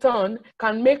 who in turn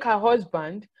can make her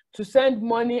husband to send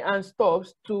money and stuff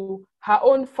to her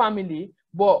own family,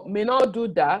 but may not do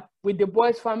that with the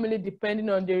boy's family depending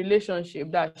on the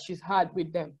relationship that she's had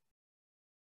with them.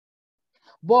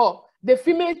 But the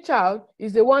female child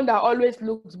is the one that always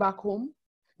looks back home.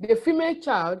 The female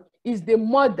child is the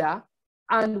mother,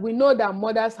 and we know that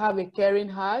mothers have a caring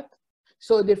heart.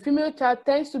 So the female child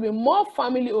tends to be more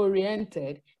family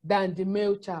oriented than the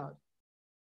male child.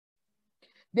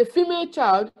 The female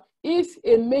child is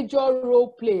a major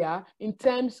role player in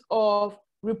terms of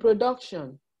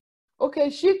reproduction.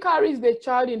 Okay, she carries the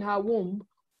child in her womb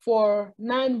for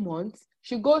 9 months.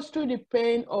 She goes through the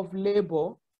pain of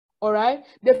labor, all right?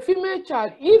 The female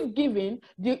child, if given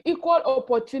the equal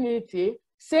opportunity,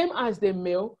 same as the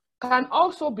male, can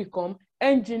also become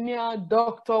engineer,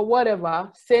 doctor,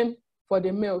 whatever, same for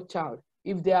the male child,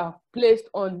 if they are placed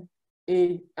on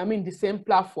the same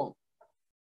platform.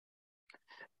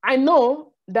 I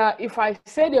know that if I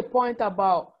say the point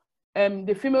about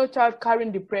the female child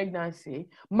carrying the pregnancy,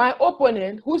 my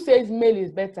opponent, who says male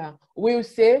is better, will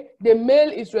say the male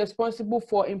is responsible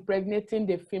for impregnating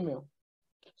the female.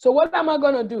 So what am I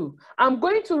going to do? I'm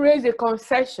going to raise a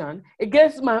concession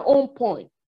against my own point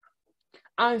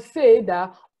and say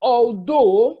that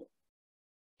although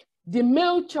the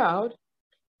male child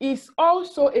is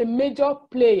also a major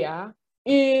player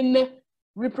in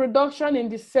reproduction in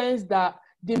the sense that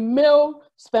the male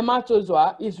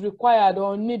spermatozoa is required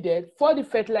or needed for the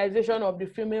fertilization of the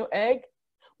female egg,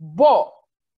 but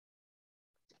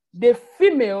the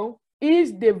female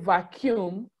is the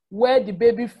vacuum where the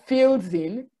baby fills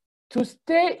in to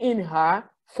stay in her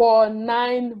for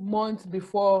 9 months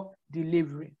before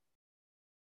delivery.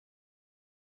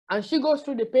 And she goes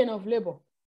through the pain of labor.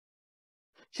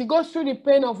 She goes through the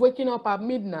pain of waking up at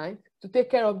midnight to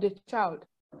take care of the child.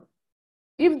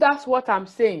 If that's what I'm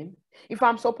saying, if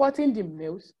I'm supporting the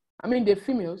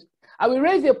females, I will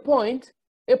raise a point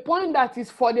that is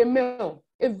for the male,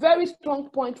 a very strong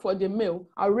point for the male.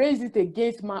 I'll raise it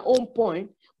against my own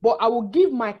point, but I will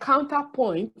give my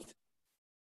counterpoint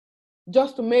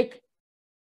just to make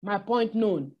my point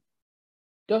known,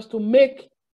 just to make,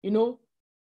 you know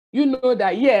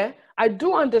that, yeah, I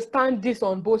do understand this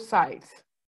on both sides.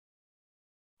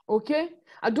 Okay?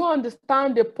 I do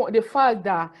understand the fact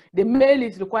that the male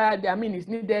is required, is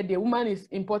needed, the woman is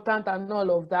important and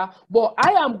all of that, but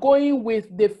I am going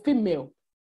with the female.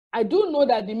 I do know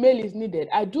that the male is needed.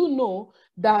 I do know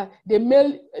that the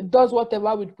male does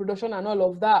whatever with production and all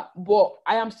of that, but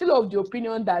I am still of the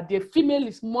opinion that the female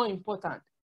is more important.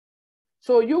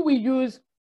 So you will use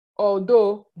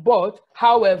although, but,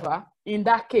 however, in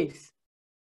that case.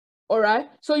 All right.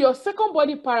 So your second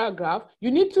body paragraph,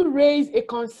 you need to raise a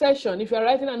concession. If you're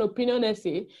writing an opinion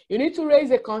essay, you need to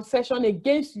raise a concession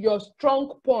against your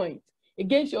strong point,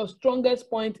 against your strongest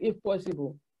point if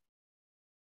possible.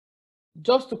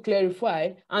 Just to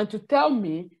clarify and to tell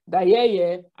me that,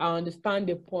 yeah, I understand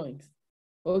the point.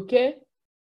 Okay?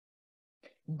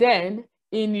 Then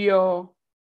in your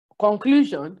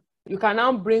conclusion, you can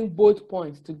now bring both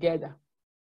points together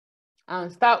and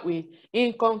start with,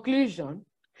 in conclusion,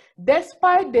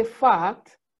 despite the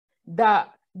fact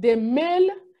that the male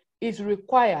is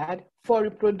required for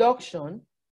reproduction,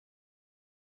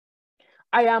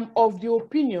 I am of the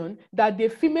opinion that the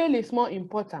female is more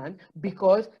important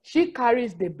because she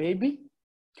carries the baby.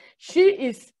 She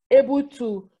is able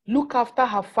to look after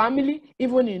her family,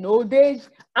 even in old age.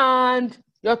 And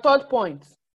your third point,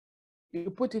 you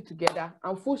put it together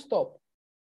and full stop.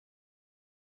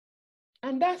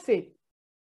 And that's it.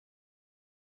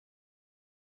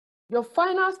 Your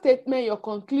final statement, your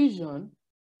conclusion,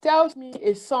 tells me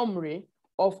a summary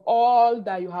of all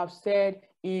that you have said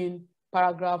in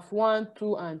paragraph 1,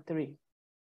 2, and 3.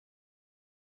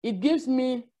 It gives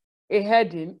me a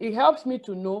heading. It helps me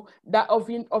to know that of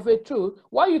a truth,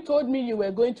 what you told me you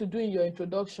were going to do in your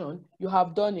introduction, you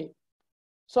have done it.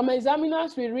 Some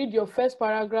examiners will read your first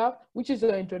paragraph, which is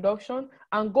your introduction,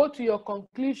 and go to your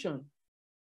conclusion.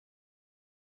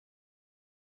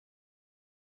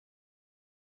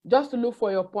 Just to look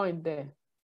for your point there.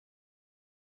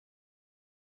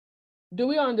 Do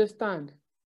we understand?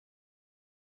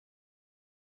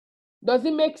 Does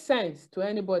it make sense to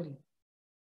anybody?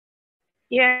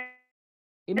 Yeah.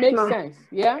 It makes sense,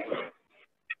 yeah?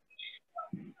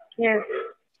 Yes.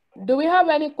 Do we have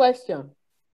any question?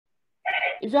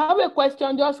 If you have a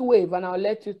question, just wave and I'll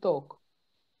let you talk.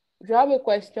 If you have a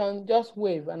question, just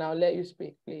wave and I'll let you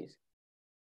speak, please.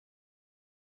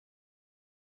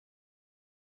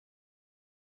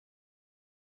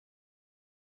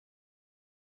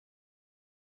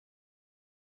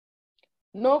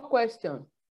 No question.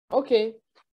 Okay.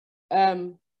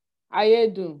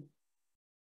 Ayedu,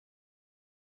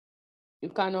 you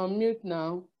can unmute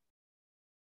now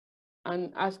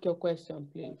and ask your question,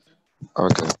 please.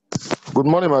 Okay. Good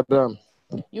morning, madam.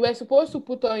 You were supposed to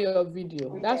put on your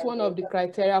video. That's one of the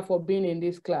criteria for being in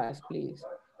this class, please.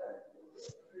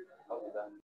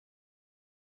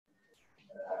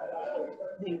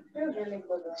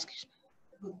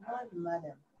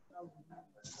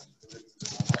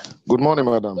 Good morning,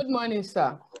 madam. Good morning,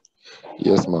 sir.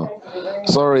 Yes, ma'am.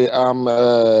 Sorry, I'm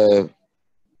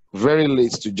very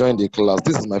late to join the class.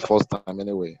 This is my first time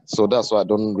anyway, so that's why I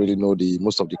don't really know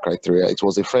most of the criteria. It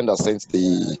was a friend that sent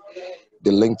the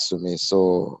link to me,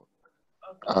 so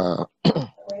I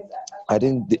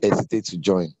didn't hesitate to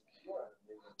join.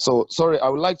 So sorry, I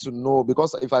would like to know,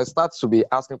 because if I start to be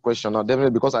asking questions now,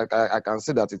 definitely, because I can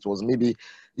see that it was maybe,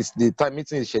 it's the time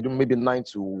meeting is scheduled maybe 9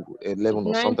 to 11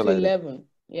 or something like that. 9 to 11.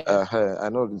 Yeah. I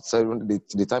know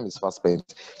the time is fast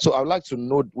spent. So I would like to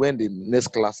know when the next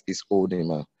class is holding,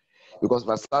 man. Because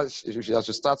if I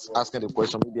should start asking the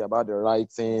question maybe about the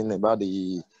writing, about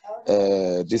the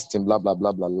this thing, blah blah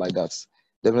blah blah, like that.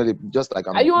 Definitely, just like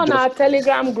I'm. Are you on our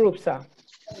Telegram group, sir?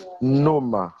 No,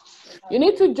 ma. You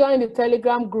need to join the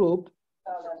Telegram group.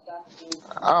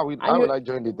 How will I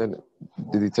join the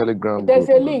Telegram There's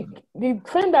group? A link. The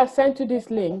friend that sent you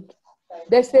this link,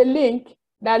 there's a link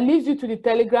that leads you to the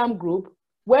Telegram group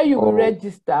where you will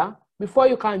register before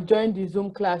you can join the Zoom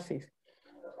classes.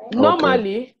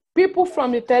 Normally, people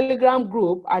from the Telegram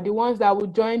group are the ones that will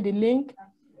join the link.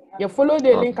 You follow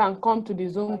the link and come to the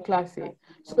Zoom classes.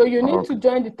 So you need to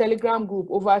join the Telegram group,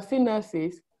 oversee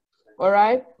nurses, all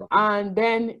right? And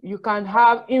then you can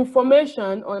have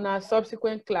information on our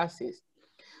subsequent classes.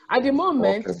 At the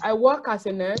moment, I work as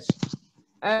a nurse.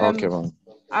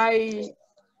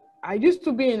 I used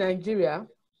to be in Nigeria.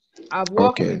 I've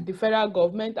worked with the federal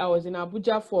government. I was in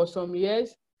Abuja for some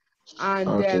years.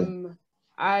 And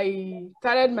I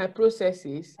started my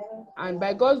processes. And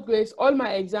by God's grace, all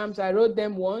my exams, I wrote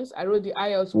them once. I wrote the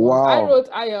IELTS once. I wrote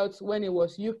IELTS when it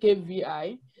was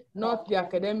UKVI, not the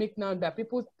academic now that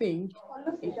people think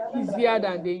it's easier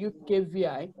than the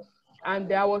UKVI.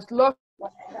 And I was lucky,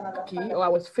 or I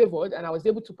was favored, and I was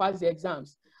able to pass the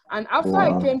exams. And after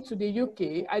I came to the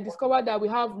UK, I discovered that we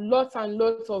have lots and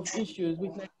lots of issues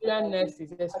with Nigerian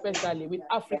nurses, especially with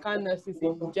African nurses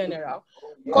in general,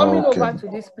 coming over to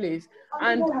this place.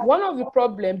 And one of the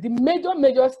problems, the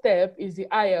major step is the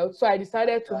IELTS. So I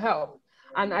decided to help.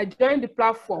 and I joined the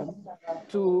platform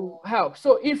to help.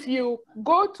 So if you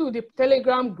go to the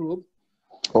Telegram group,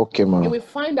 Okay, you ma'am. will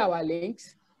find our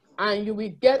links and you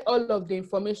will get all of the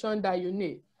information that you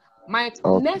need. My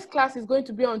next class is going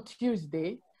to be on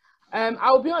Tuesday.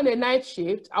 I'll be on a night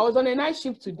shift. I was on a night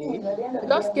shift today. I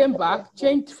just came back,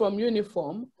 changed from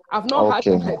uniform. I've not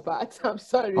had my bath. I'm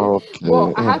sorry,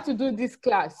 but I had to do this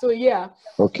class. So yeah.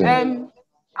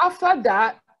 After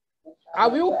that, I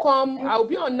will come. I'll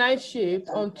be on night shift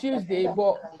on Tuesday,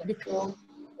 but the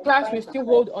class will still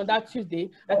hold on that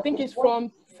Tuesday. I think it's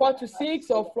from 4 to 6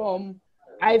 or from,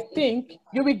 I think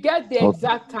you will get the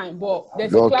exact time, but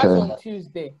there's a class on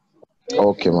Tuesday.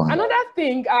 Okay, ma'am. Another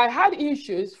thing, I had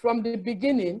issues from the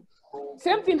beginning.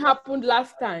 Same thing happened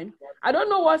last time. I don't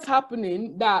know what's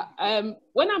happening that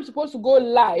when I'm supposed to go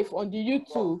live on the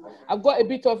YouTube, I've got a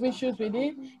bit of issues with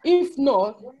it. If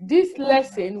not, this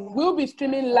lesson will be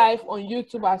streaming live on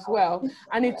YouTube as well,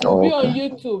 and it will be on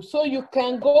YouTube, so you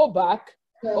can go back,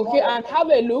 okay, and have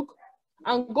a look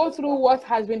and go through what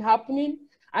has been happening.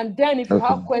 And then if you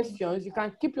have questions, you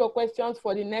can keep your questions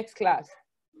for the next class.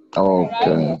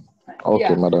 Okay.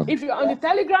 Okay, madam. If you're on the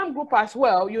Telegram group as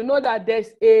well, you know that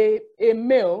there's a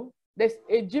mail, there's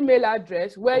a Gmail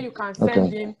address where you can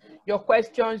send in your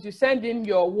questions, you send in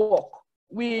your work.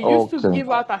 We used to give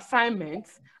out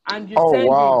assignments and you send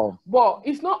in, but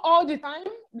it's not all the time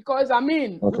because I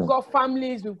mean, we've got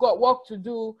families, we've got work to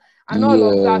do and all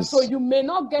of that. So you may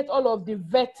not get all of the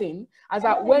vetting as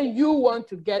at when you want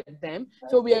to get them.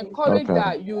 So we encourage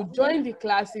that you join the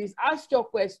classes, ask your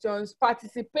questions,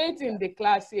 participate in the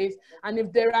classes, and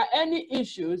if there are any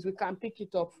issues, we can pick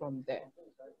it up from there.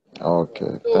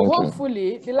 Okay. So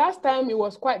hopefully, the last time it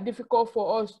was quite difficult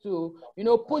for us to, you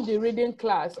know, put the reading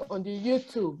class on the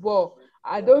YouTube, but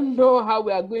I don't know how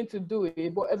we are going to do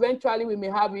it, but eventually we may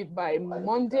have it by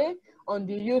Monday on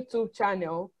the YouTube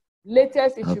channel.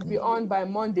 Latest, it should be on by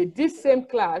Monday. This same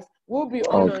class will be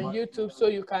on YouTube, so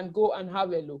you can go and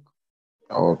have a look.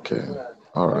 Okay.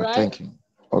 All right. Thank you.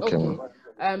 Okay.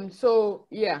 So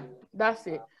yeah, that's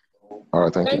it. All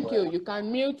right. Thank you. You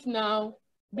can mute now.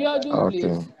 Biodun,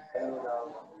 please.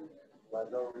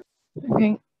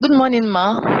 Okay. Good morning,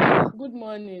 Ma. Good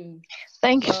morning.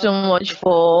 Thank you so much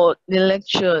for the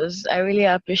lectures. I really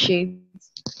appreciate.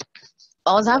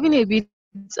 I was having a bit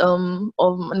of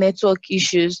network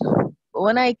issues.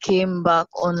 When I came back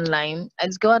online, I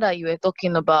discovered that you were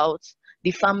talking about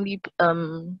the family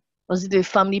was it the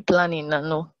family planning?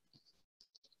 No.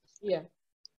 Yeah.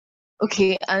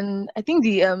 Okay, and I think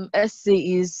the essay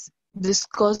is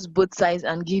discuss both sides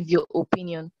and give your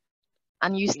opinion.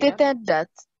 And you stated that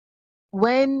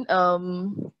when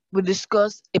we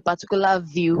discuss a particular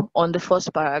view on the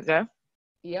first paragraph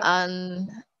and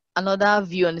another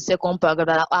view on the second paragraph,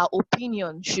 that our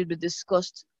opinion should be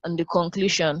discussed on the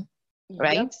conclusion,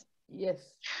 right? Yes.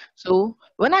 So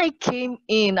when I came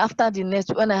in after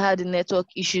when I had the network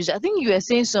issues, I think you were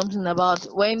saying something about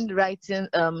when writing,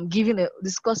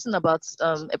 discussing about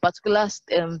a particular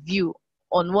view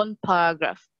on one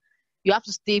paragraph, you have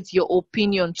to state your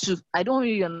opinion too. I don't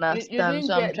really understand. You didn't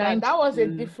so get I'm trying that was a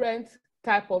different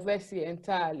type of essay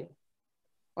entirely.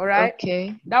 All right.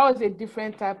 Okay. That was a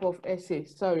different type of essay.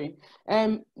 Sorry.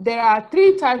 There are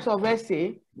 3 types of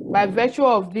essay by virtue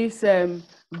of this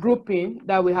grouping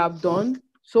that we have done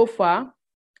so far.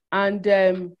 And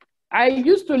I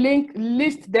used to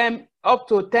list them up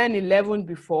to 10, 11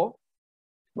 before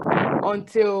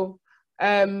until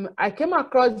I came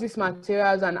across these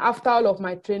materials, and after all of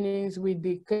my trainings with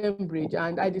the Cambridge,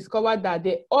 and I discovered that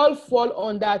they all fall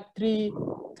under 3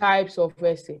 types of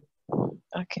essay.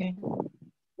 Okay.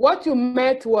 What you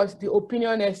met was the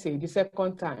opinion essay the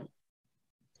second time.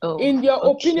 Oh, in your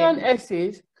opinion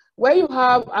essays, where you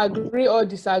have agree or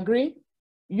disagree,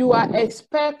 you are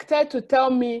expected to tell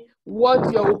me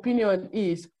what your opinion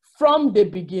is from the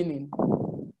beginning.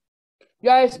 You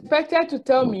are expected to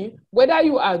tell me whether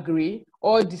you agree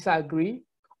or disagree,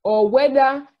 or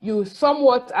whether you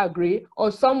somewhat agree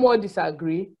or somewhat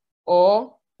disagree,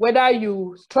 or whether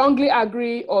you strongly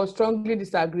agree or strongly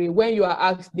disagree when you are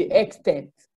asked the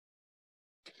extent.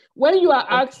 When you are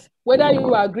asked whether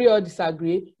you agree or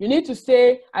disagree, you need to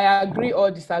say, I agree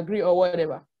or disagree or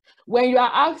whatever. When you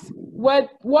are asked to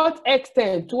what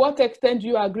extent do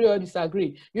you agree or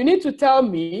disagree, you need to tell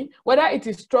me whether it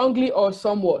is strongly or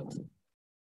somewhat.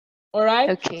 All right?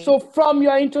 Okay. So from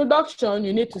your introduction,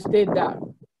 you need to state that.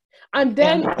 And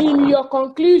then in your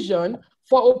conclusion,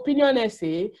 for opinion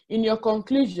essay, in your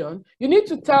conclusion, you need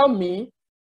to tell me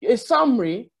a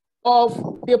summary of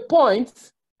the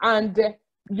points, and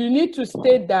you need to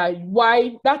state that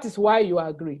that is why you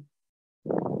agree.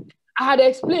 I had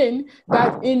explained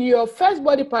that in your first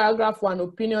body paragraph 1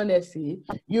 opinion essay,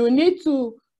 you need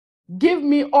to give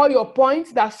me all your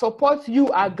points that support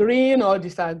you agreeing or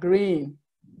disagreeing.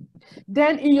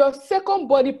 Then in your second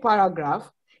body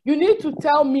paragraph, you need to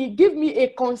tell me, give me a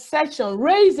concession,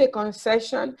 raise a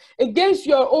concession against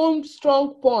your own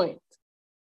strong point.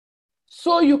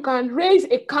 So you can raise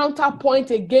a counterpoint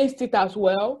against it as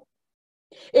well.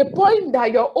 A point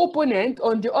that your opponent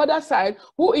on the other side,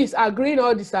 who is agreeing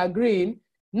or disagreeing,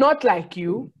 not like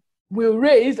you, will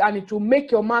raise, and it will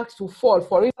make your marks to fall.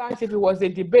 For instance, if it was a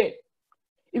debate,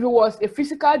 if it was a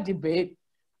physical debate,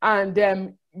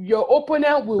 and your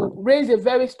opponent will raise a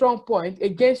very strong point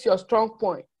against your strong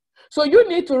point. So you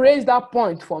need to raise that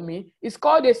point for me. It's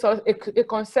called a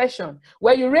concession,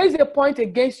 where you raise a point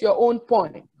against your own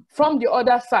point from the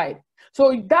other side.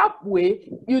 So that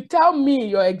way, you tell me,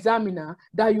 your examiner,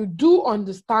 that you do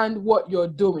understand what you're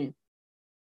doing.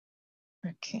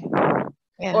 Okay.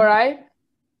 Yeah. All right?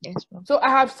 Yes, ma'am. So I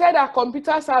have said that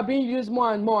computers are being used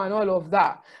more and more and all of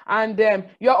that. And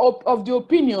you're of the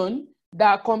opinion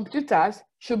that computers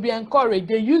should be encouraged.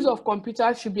 The use of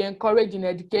computers should be encouraged in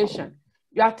education.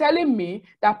 You are telling me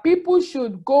that people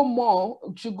should go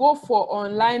for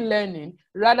online learning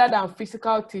rather than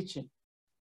physical teaching.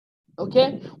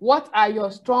 Okay? What are your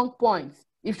strong points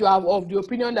if you are of the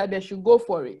opinion that they should go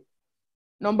for it?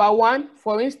 Number 1,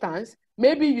 for instance,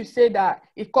 maybe you say that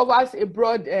it covers a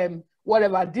broad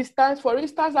distance. For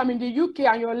instance, I'm in the UK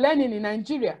and you're learning in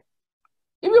Nigeria.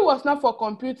 If it was not for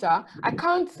computer, I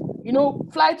can't,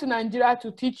 fly to Nigeria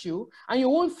to teach you, and you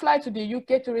won't fly to the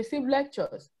UK to receive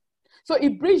lectures. So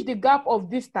it bridged the gap of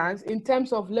distance in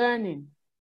terms of learning.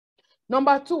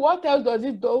 Number 2, what else does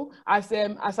it do as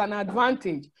an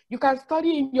advantage? You can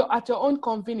study at your own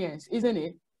convenience, isn't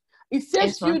it? It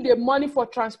saves you the money for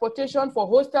transportation, for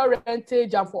hostel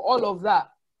rentage, and for all of that.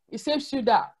 It saves you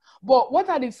that. But what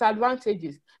are the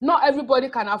disadvantages? Not everybody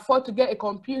can afford to get a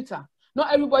computer.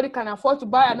 Not everybody can afford to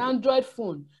buy an Android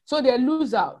phone. So they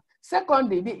lose out.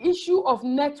 Secondly, the issue of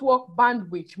network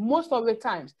bandwidth. Most of the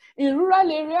times, in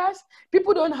rural areas,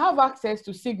 people don't have access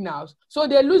to signals. So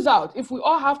they lose out if we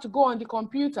all have to go on the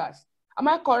computers. Am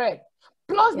I correct?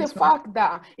 Plus the fact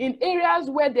that in areas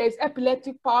where there's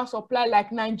epileptic power supply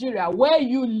like Nigeria, where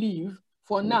you live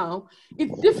for now,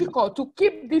 it's difficult to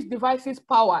keep these devices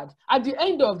powered. At the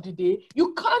end of the day,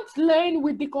 you can't learn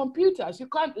with the computers. You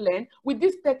can't learn with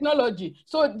this technology.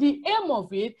 So the aim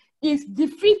of it is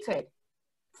defeated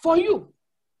for you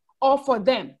or for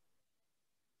them.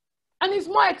 And it's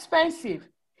more expensive.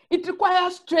 It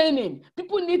requires training.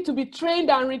 People need to be trained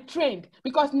and retrained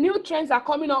because new trends are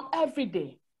coming up every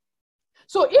day.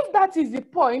 So if that is the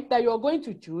point that you're going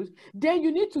to choose, then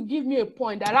you need to give me a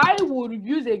point that I will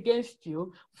use against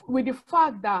you with the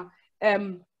fact that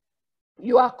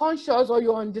you are conscious or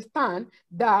you understand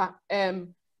that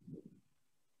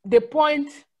the point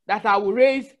that I will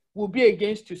raise will be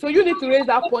against you. So you need to raise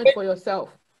that point for yourself.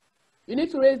 You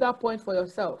need to raise that point for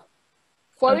yourself.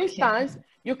 For instance,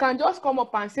 you can just come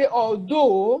up and say,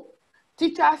 although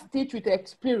teachers teach with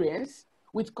experience,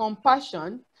 with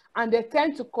compassion, and they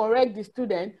tend to correct the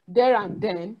student there and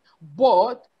then,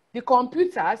 but the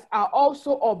computers are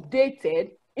also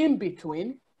updated in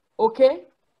between, okay?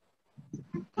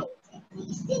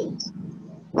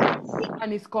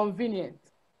 And it's convenient.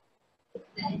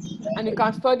 And you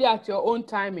can study at your own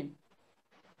timing.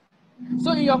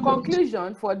 So in your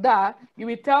conclusion for that, you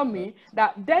will tell me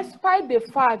that despite the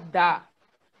fact that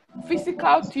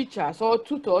physical teachers or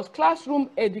tutors, classroom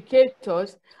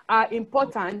educators are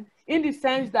important in the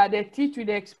sense that they teach with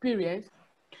experience,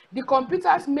 the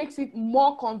computers makes it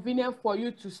more convenient for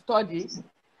you to study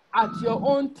at your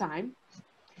own time.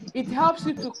 It helps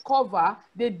you to cover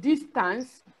the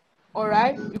distance, all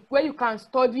right, where you can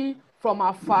study from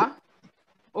afar,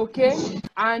 okay?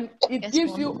 And it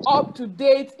gives you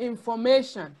up-to-date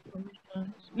information.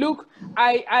 Look,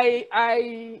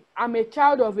 I am a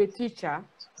child of a teacher.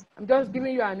 I'm just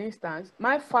giving you an instance.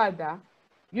 My father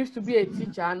used to be a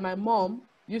teacher and my mom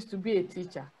used to be a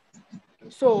teacher.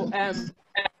 So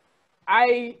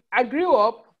I grew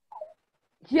up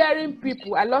hearing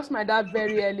people, I lost my dad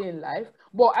very early in life,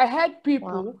 but I heard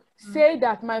people say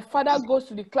that my father goes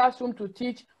to the classroom to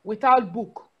teach without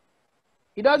book.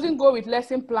 He doesn't go with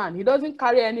lesson plan. He doesn't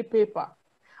carry any paper.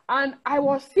 And I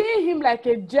was seeing him like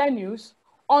a genius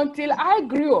until I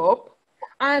grew up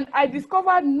and I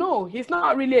discovered, no, he's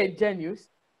not really a genius.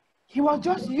 He was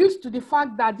just used to the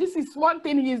fact that this is one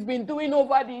thing he's been doing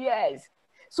over the years.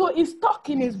 So it's stuck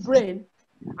in his brain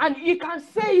and he can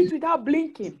say it without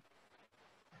blinking.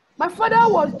 My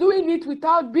father was doing it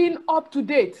without being up to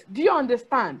date. Do you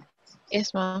understand?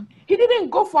 Yes, ma'am. He didn't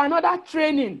go for another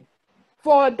training.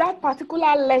 for that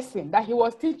particular lesson that he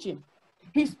was teaching.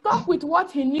 He stuck with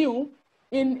what he knew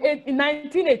in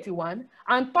 1981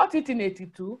 and taught it in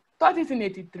 82, taught it in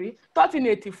 83, taught in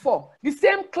 84, the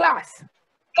same class.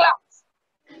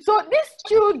 So these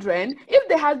children, if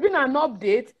there has been an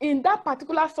update in that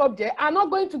particular subject, are not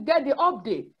going to get the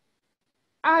update,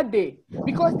 are they?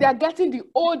 Because they are getting the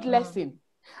old lesson.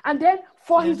 And then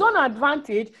for his own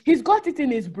advantage, he's got it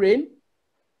in his brain,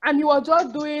 and he was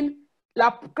just doing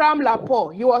la cram la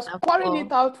pour. He was pouring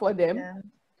it out for them,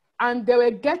 and they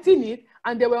were getting it,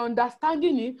 and they were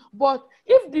understanding it. But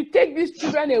if they take these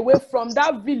children away from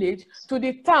that village to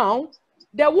the town,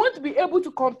 they won't be able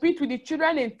to compete with the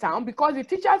children in town, because the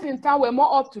teachers in town were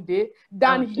more up to date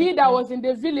than he that was in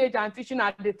the village and teaching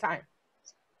at the time.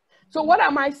 So what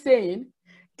am I saying?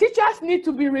 Teachers need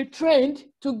to be retrained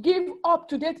to give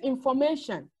up-to-date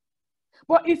information.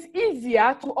 But it's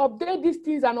easier to update these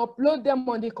things and upload them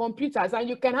on the computers, and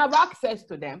you can have access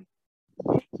to them.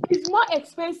 It's more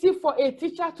expensive for a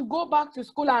teacher to go back to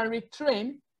school and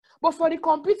retrain, but for the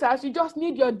computers, you just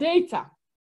need your data.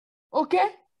 Okay?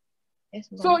 Yes,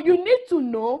 so you need to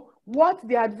know what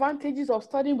the advantages of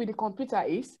studying with the computer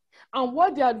is, and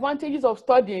what the advantages of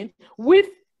studying with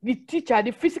the teacher,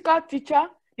 the physical teacher,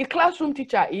 the classroom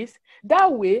teacher is.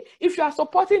 That way, if you are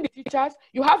supporting the teachers,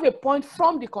 you have a point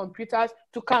from the computers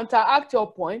to counteract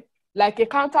your point, like a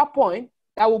counterpoint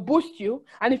that will boost you.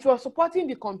 And if you are supporting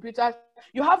the computers,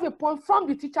 you have a point from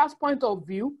the teacher's point of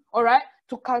view, all right,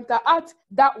 to counteract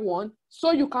that one,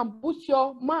 so you can boost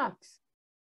your marks.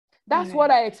 That's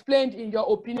what I explained in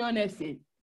your opinion essay.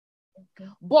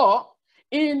 But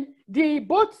in the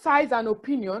both sides and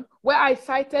opinion, where I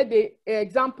cited the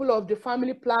example of the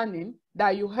family planning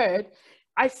that you heard,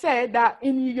 I said that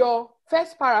in your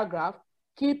first paragraph,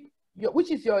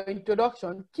 which is your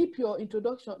introduction, keep your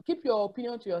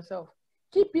opinion to yourself.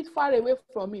 Keep it far away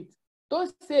from it.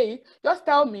 Don't say it. Just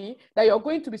tell me that you're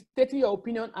going to be stating your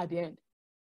opinion at the end.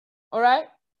 All right?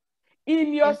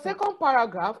 In your second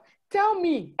paragraph, tell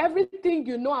me everything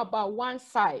you know about one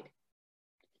side.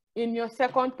 In your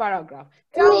second paragraph,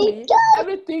 tell me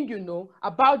everything you know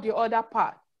about the other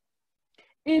part.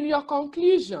 In your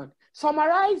conclusion,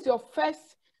 summarize your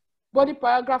first body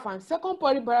paragraph and second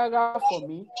body paragraph for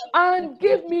me, and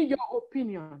give me your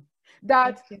opinion.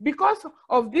 That because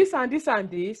of this and this and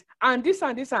this, and this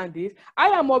and this and this, I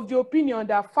am of the opinion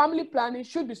that family planning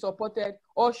should be supported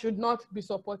or should not be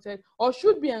supported, or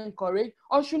should be encouraged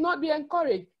or should not be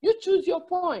encouraged. You choose your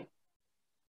point.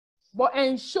 But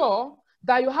ensure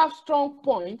that you have strong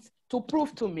points to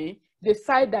prove to me the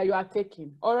side that you are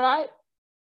taking. All right?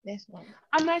 Yes, ma'am.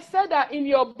 And I said that in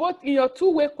your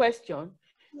two-way question,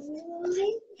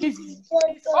 it's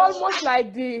almost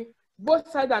like the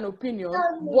both sides an opinion,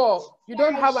 but you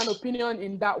don't have an opinion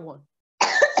in that one.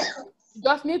 You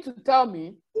just need to tell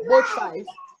me both sides.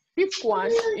 Pick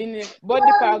one in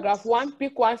body paragraph 1,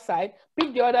 pick one side,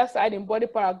 pick the other side in body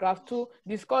paragraph 2,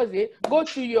 discuss it, go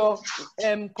to your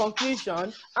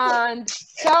conclusion, and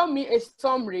tell me a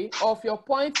summary of your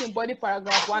points in body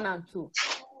paragraph 1 and 2.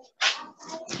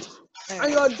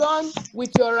 And you're done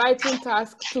with your writing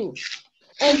task 2.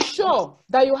 Ensure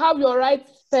that you have your right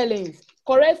spellings,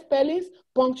 correct spellings,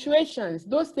 punctuations.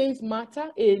 Those things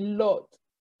matter a lot.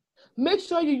 Make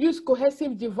sure you use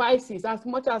cohesive devices as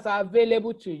much as are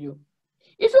available to you.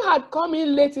 If you had come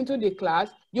in late into the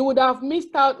class, you would have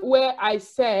missed out where I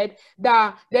said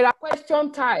that there are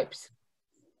question types.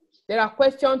 There are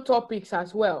question topics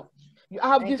as well. I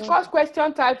have discussed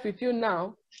question types with you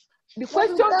now. The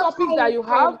question topics that you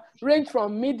have range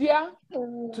from media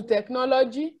to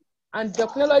technology and the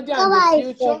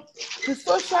future, to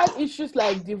social issues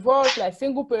like divorce, like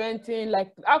single parenting,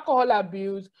 like alcohol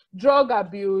abuse, drug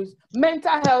abuse,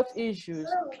 mental health issues.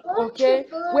 Okay,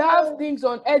 we have things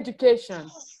on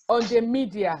education, on the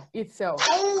media itself.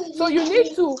 So you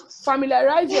need to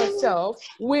familiarize yourself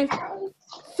with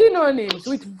synonyms,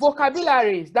 with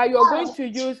vocabularies that you're going to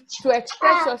use to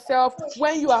express yourself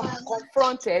when you are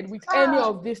confronted with any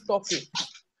of these topics.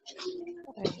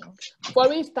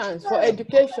 For instance, for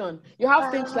education, you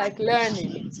have things like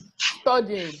learning,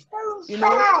 studying, you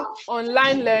know,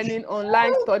 online learning,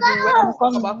 online studying, when you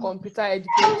talk about computer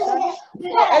education.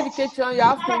 For education, you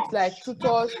have things like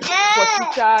tutors for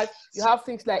teachers, you have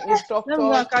things like instructors,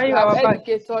 you have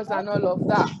educators and all of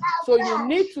that. So you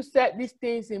need to set these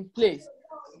things in place.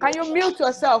 Can you mute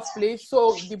yourself, please,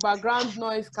 so the background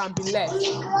noise can be less?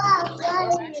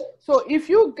 So if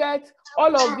you get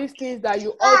all of these things that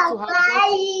you ought to have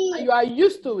gotten, and you are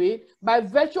used to it by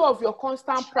virtue of your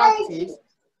constant practice,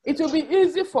 it will be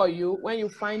easy for you when you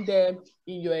find them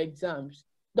in your exams.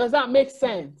 Does that make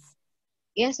sense?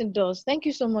 Yes, it does. Thank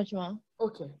you so much, ma.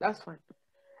 Okay, that's fine.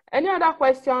 Any other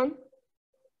question?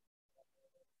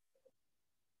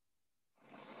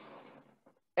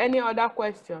 Any other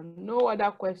question? No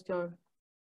other question.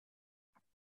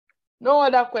 No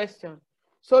other question.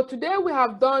 So today we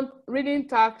have done writing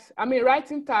task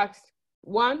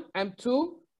 1 and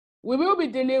 2. We will be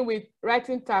dealing with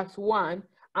writing task 1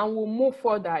 and we'll move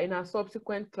further in our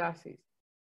subsequent classes.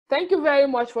 Thank you very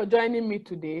much for joining me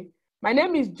today. My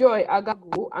name is Joy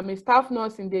Agagwu. I'm a staff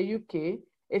nurse in the UK,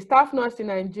 a staff nurse in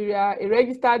Nigeria, a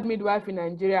registered midwife in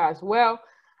Nigeria as well.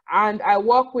 And I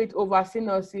work with overseas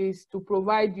nurses to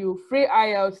provide you free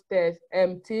IELTS test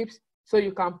tips so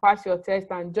you can pass your test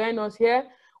and join us here.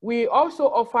 We also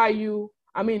offer you,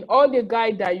 all the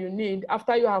guide that you need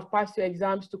after you have passed your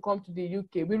exams to come to the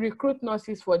UK. We recruit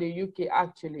nurses for the UK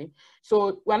actually.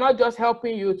 So we're not just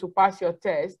helping you to pass your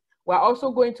test, we're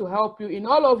also going to help you in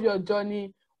all of your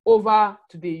journey over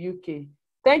to the UK.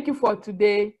 Thank you for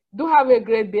today. Do have a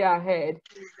great day ahead.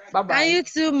 Bye-bye. And you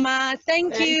too, ma.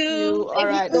 Thank you. All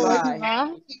right, So much, bye.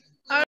 ma.